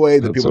only way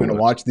that people are going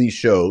to watch these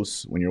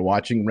shows, when you're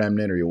watching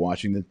Remnant or you're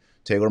watching the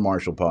Taylor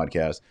Marshall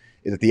podcast,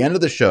 is at the end of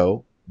the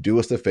show, do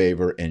us the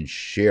favor and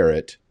share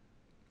it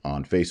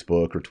on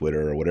Facebook or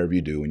Twitter or whatever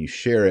you do. When you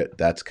share it,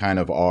 that's kind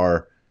of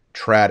our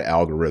trad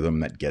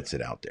algorithm that gets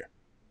it out there.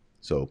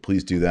 So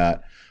please do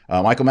that.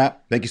 Michael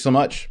Matt, thank you so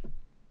much.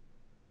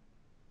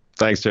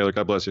 Thanks, Taylor.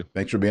 God bless you.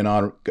 Thanks for being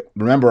on.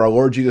 Remember, our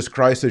Lord Jesus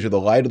Christ says you're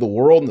the light of the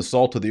world and the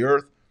salt of the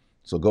earth.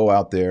 So go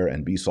out there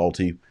and be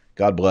salty.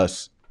 God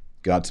bless.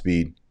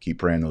 Godspeed. Keep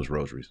praying those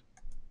rosaries.